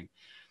sharing.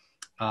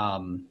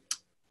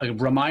 A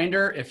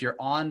reminder, if you're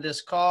on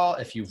this call,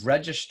 if you've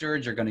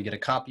registered, you're going to get a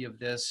copy of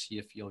this.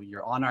 If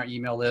you're on our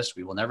email list,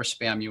 we will never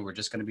spam you. We're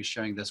just going to be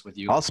sharing this with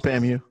you. I'll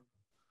spam you.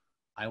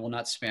 I will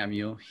not spam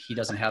you. He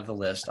doesn't have the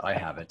list. I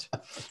have it.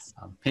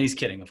 He's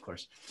kidding, of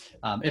course.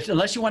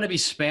 Unless you want to be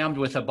spammed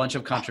with a bunch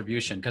of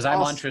contribution, because I'm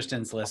on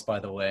Tristan's list,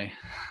 by the way,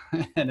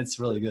 and it's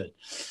really good.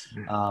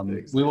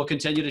 We will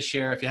continue to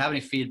share. If you have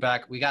any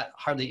feedback, we got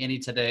hardly any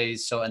today,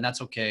 and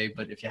that's okay.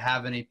 But if you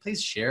have any,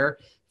 please share.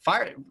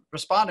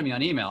 Respond to me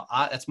on email.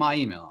 That's my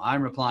email.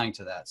 I'm replying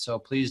to that. So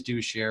please do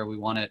share. We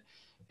want it.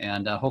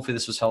 And hopefully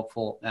this was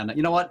helpful. And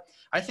you know what?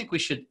 I think we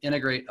should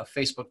integrate a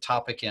Facebook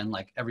topic in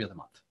like every other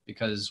month,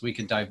 because we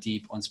can dive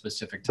deep on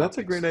specific topics. That's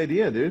a great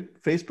idea, dude.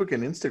 Facebook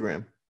and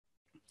Instagram.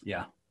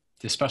 Yeah.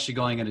 Especially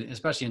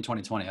especially in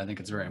 2020. I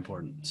think it's very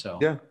important. So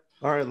yeah.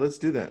 All right, let's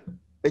do that.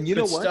 And you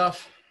know what?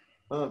 Stuff.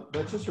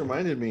 That just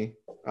reminded me.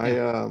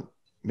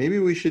 Maybe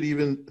we should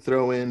even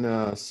throw in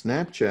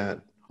Snapchat.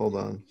 Hold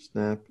on.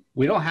 Snap.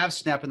 We don't have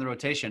Snap in the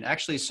rotation.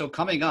 Actually, so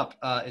coming up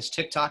is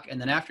TikTok.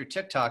 And then after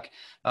TikTok,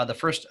 the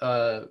first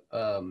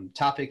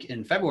topic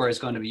in February is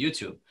going to be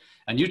YouTube.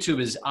 And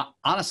YouTube is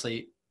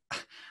honestly,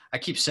 I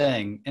keep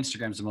saying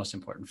Instagram's the most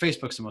important.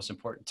 Facebook's the most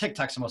important.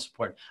 TikTok's the most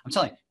important. I'm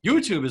telling you,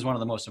 YouTube is one of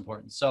the most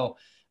important. So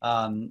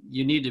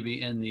you need to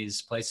be in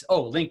these places.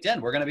 Oh, LinkedIn.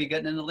 We're going to be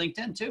getting into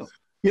LinkedIn too.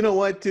 You know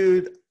what,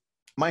 dude?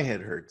 My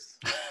head hurts.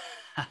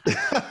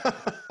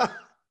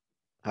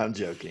 I'm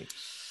joking.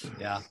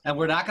 Yeah. And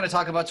we're not going to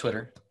talk about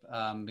Twitter.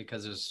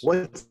 Because there's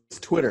what's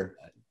Twitter?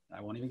 I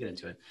won't even get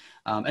into it.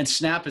 And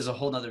Snap is a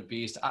whole nother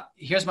beast.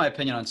 Here's my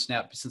opinion on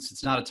Snap, since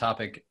it's not a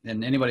topic,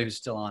 and anybody who's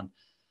still on.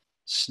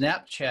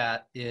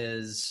 Snapchat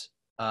is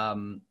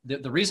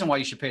the reason why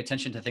you should pay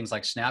attention to things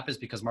like Snap is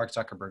because Mark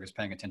Zuckerberg is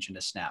paying attention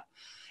to Snap.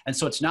 And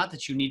so it's not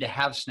that you need to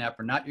have Snap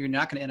or not. You're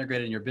not going to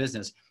integrate it in your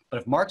business.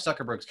 But if Mark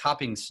Zuckerberg's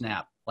copying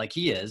Snap like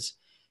he is,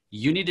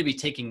 you need to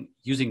be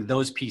using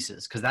those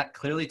pieces, because that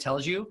clearly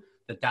tells you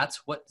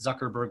that's what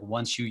Zuckerberg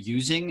wants you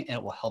using, and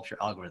it will help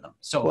your algorithm.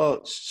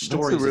 So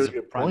stories that's a really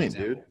good point,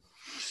 dude.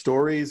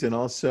 Stories, and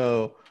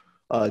also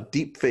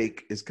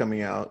deepfake is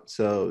coming out.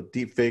 So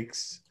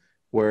deepfakes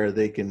where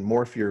they can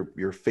morph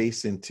your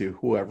face into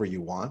whoever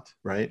you want,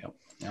 right?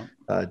 Yep.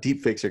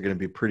 Deepfakes are going to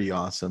be pretty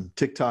awesome.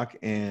 TikTok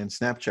and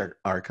Snapchat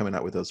are coming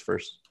out with those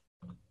first.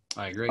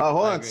 I agree.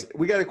 Hold on.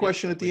 We got a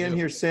question at the end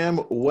here. Sam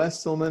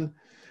Wesselman.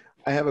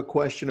 I have a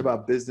question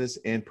about business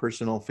and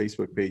personal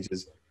Facebook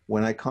pages.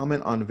 When I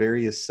comment on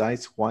various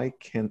sites, why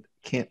can't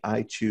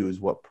I choose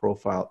what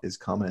profile is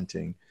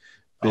commenting?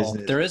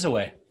 Business. Oh, there is a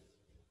way.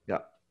 Yeah,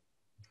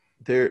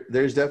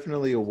 there's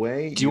definitely a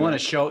way. Do you want to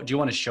show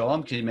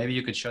them? Maybe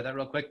you could show that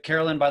real quick.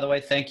 Carolyn, by the way,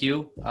 thank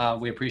you.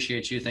 We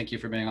appreciate you. Thank you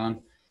for being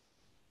on.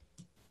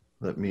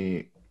 Let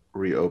me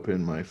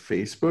reopen my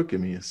Facebook. Give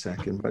me a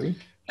second, buddy.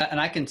 And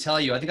I can tell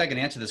you, I think I can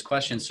answer this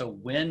question. So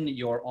when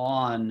you're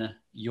on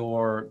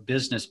your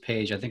business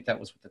page, I think that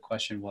was what the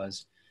question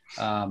was.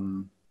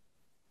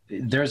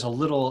 There's a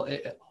little,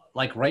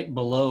 like right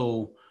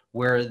below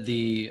where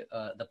the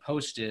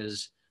post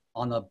is,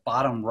 on the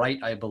bottom right,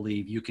 I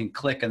believe, you can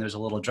click and there's a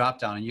little drop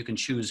down and you can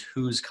choose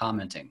who's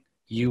commenting,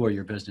 you or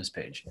your business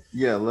page.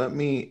 Yeah,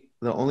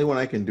 the only one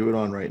I can do it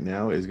on right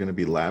now is going to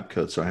be Lab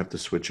Coat. So I have to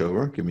switch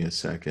over. Give me a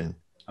second.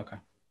 Okay.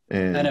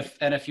 And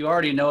if you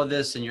already know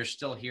this and you're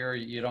still here,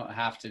 you don't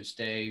have to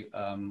stay.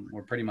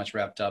 We're pretty much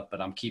wrapped up, but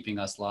I'm keeping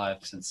us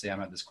live since Sam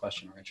had this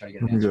question. We're going to try to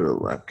get an answer. Go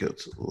to Lab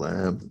Coats,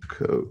 Lab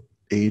Coat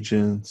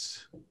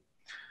agents.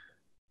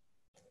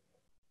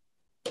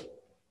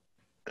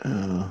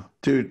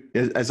 Dude,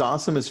 as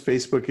awesome as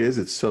Facebook is,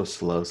 it's so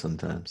slow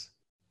sometimes.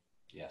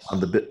 Yes.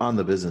 On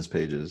the business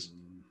pages.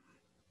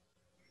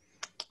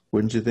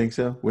 Wouldn't you think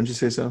so? Wouldn't you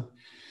say so?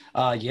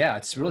 Yeah,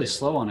 it's really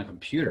slow on a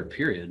computer,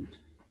 period.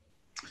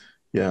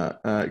 Yeah,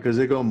 because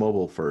they go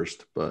mobile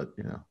first, but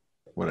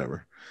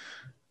whatever.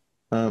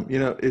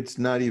 It's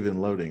not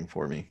even loading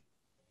for me.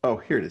 Oh,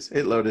 here it is.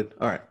 It loaded.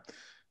 All right.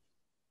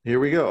 Here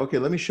we go. Okay,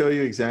 let me show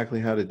you exactly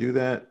how to do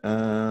that.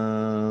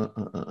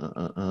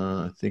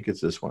 I think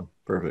it's this one.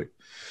 Perfect.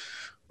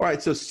 All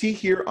right, so see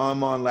here,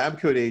 I'm on Lab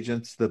Coat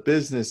Agents, the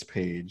business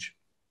page,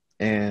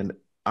 and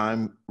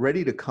I'm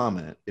ready to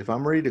comment. If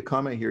I'm ready to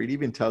comment here, it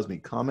even tells me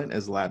comment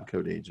as Lab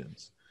Coat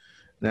Agents.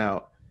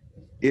 Now,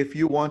 if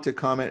you want to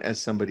comment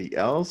as somebody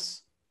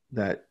else,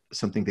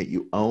 something that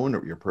you own,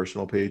 or your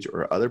personal page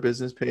or other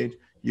business page,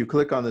 you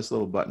click on this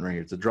little button right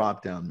here. It's a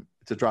drop down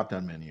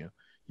menu.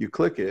 You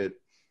click it,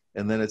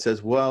 and then it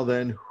says, well,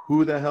 then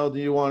who the hell do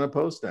you want to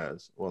post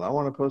as? Well, I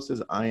want to post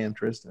as I am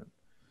Tristan.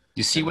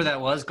 You see where that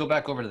was? Go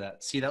back over to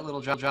that. See that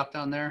little drop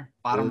down there?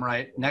 Bottom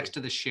right, next to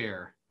the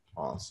share.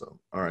 Awesome.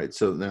 All right.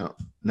 So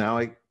now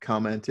I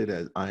commented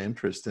as I am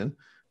Tristan,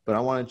 but I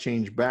want to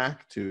change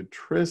back to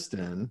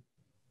Tristan,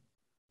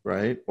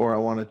 right? Or I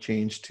want to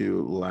change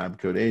to Lab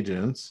Coat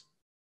Agents.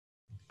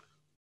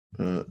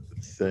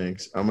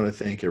 Thanks. I'm going to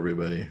thank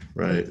everybody,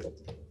 right?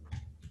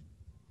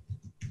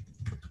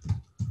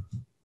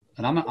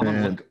 And I'm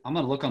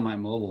gonna look on my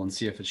mobile and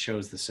see if it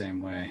shows the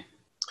same way.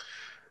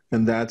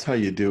 And that's how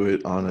you do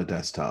it on a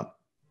desktop.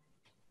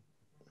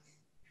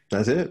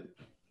 That's it.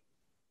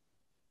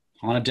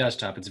 On a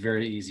desktop, it's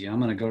very easy. I'm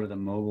gonna go to the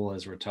mobile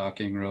as we're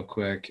talking real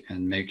quick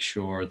and make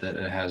sure that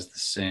it has the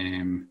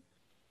same.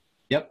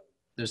 Yep,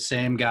 the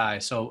same guy.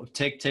 So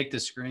take the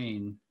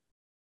screen,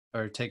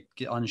 or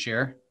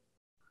unshare.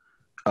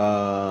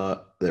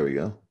 There we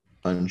go.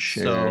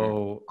 Unshared.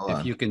 So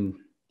if you can,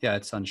 yeah,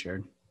 it's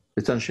unshared.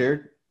 It's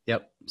unshared?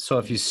 Yep. So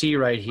if you see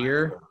right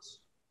here,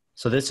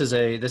 so this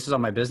is on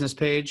my business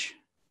page.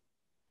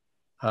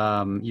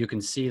 You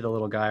can see the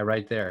little guy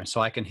right there. So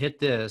I can hit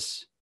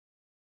this,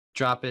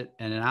 drop it,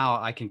 and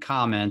now I can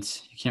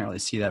comment. You can't really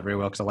see that very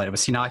well because I light it, but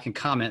see, now I can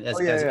comment as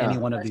any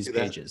one of these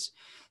pages.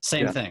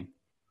 Same thing.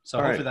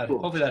 So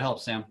hopefully that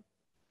helps, Sam.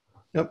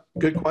 Yep.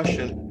 Good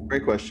question.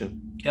 Great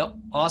question. Yep.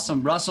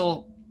 Awesome.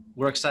 Russell,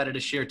 we're excited to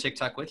share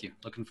TikTok with you.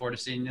 Looking forward to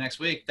seeing you next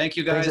week. Thank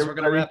you, guys. We're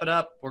going to wrap it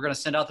up. We're going to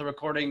send out the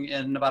recording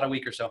in about a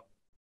week or so.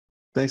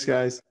 Thanks,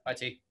 guys. Bye,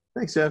 T.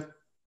 Thanks, Jeff.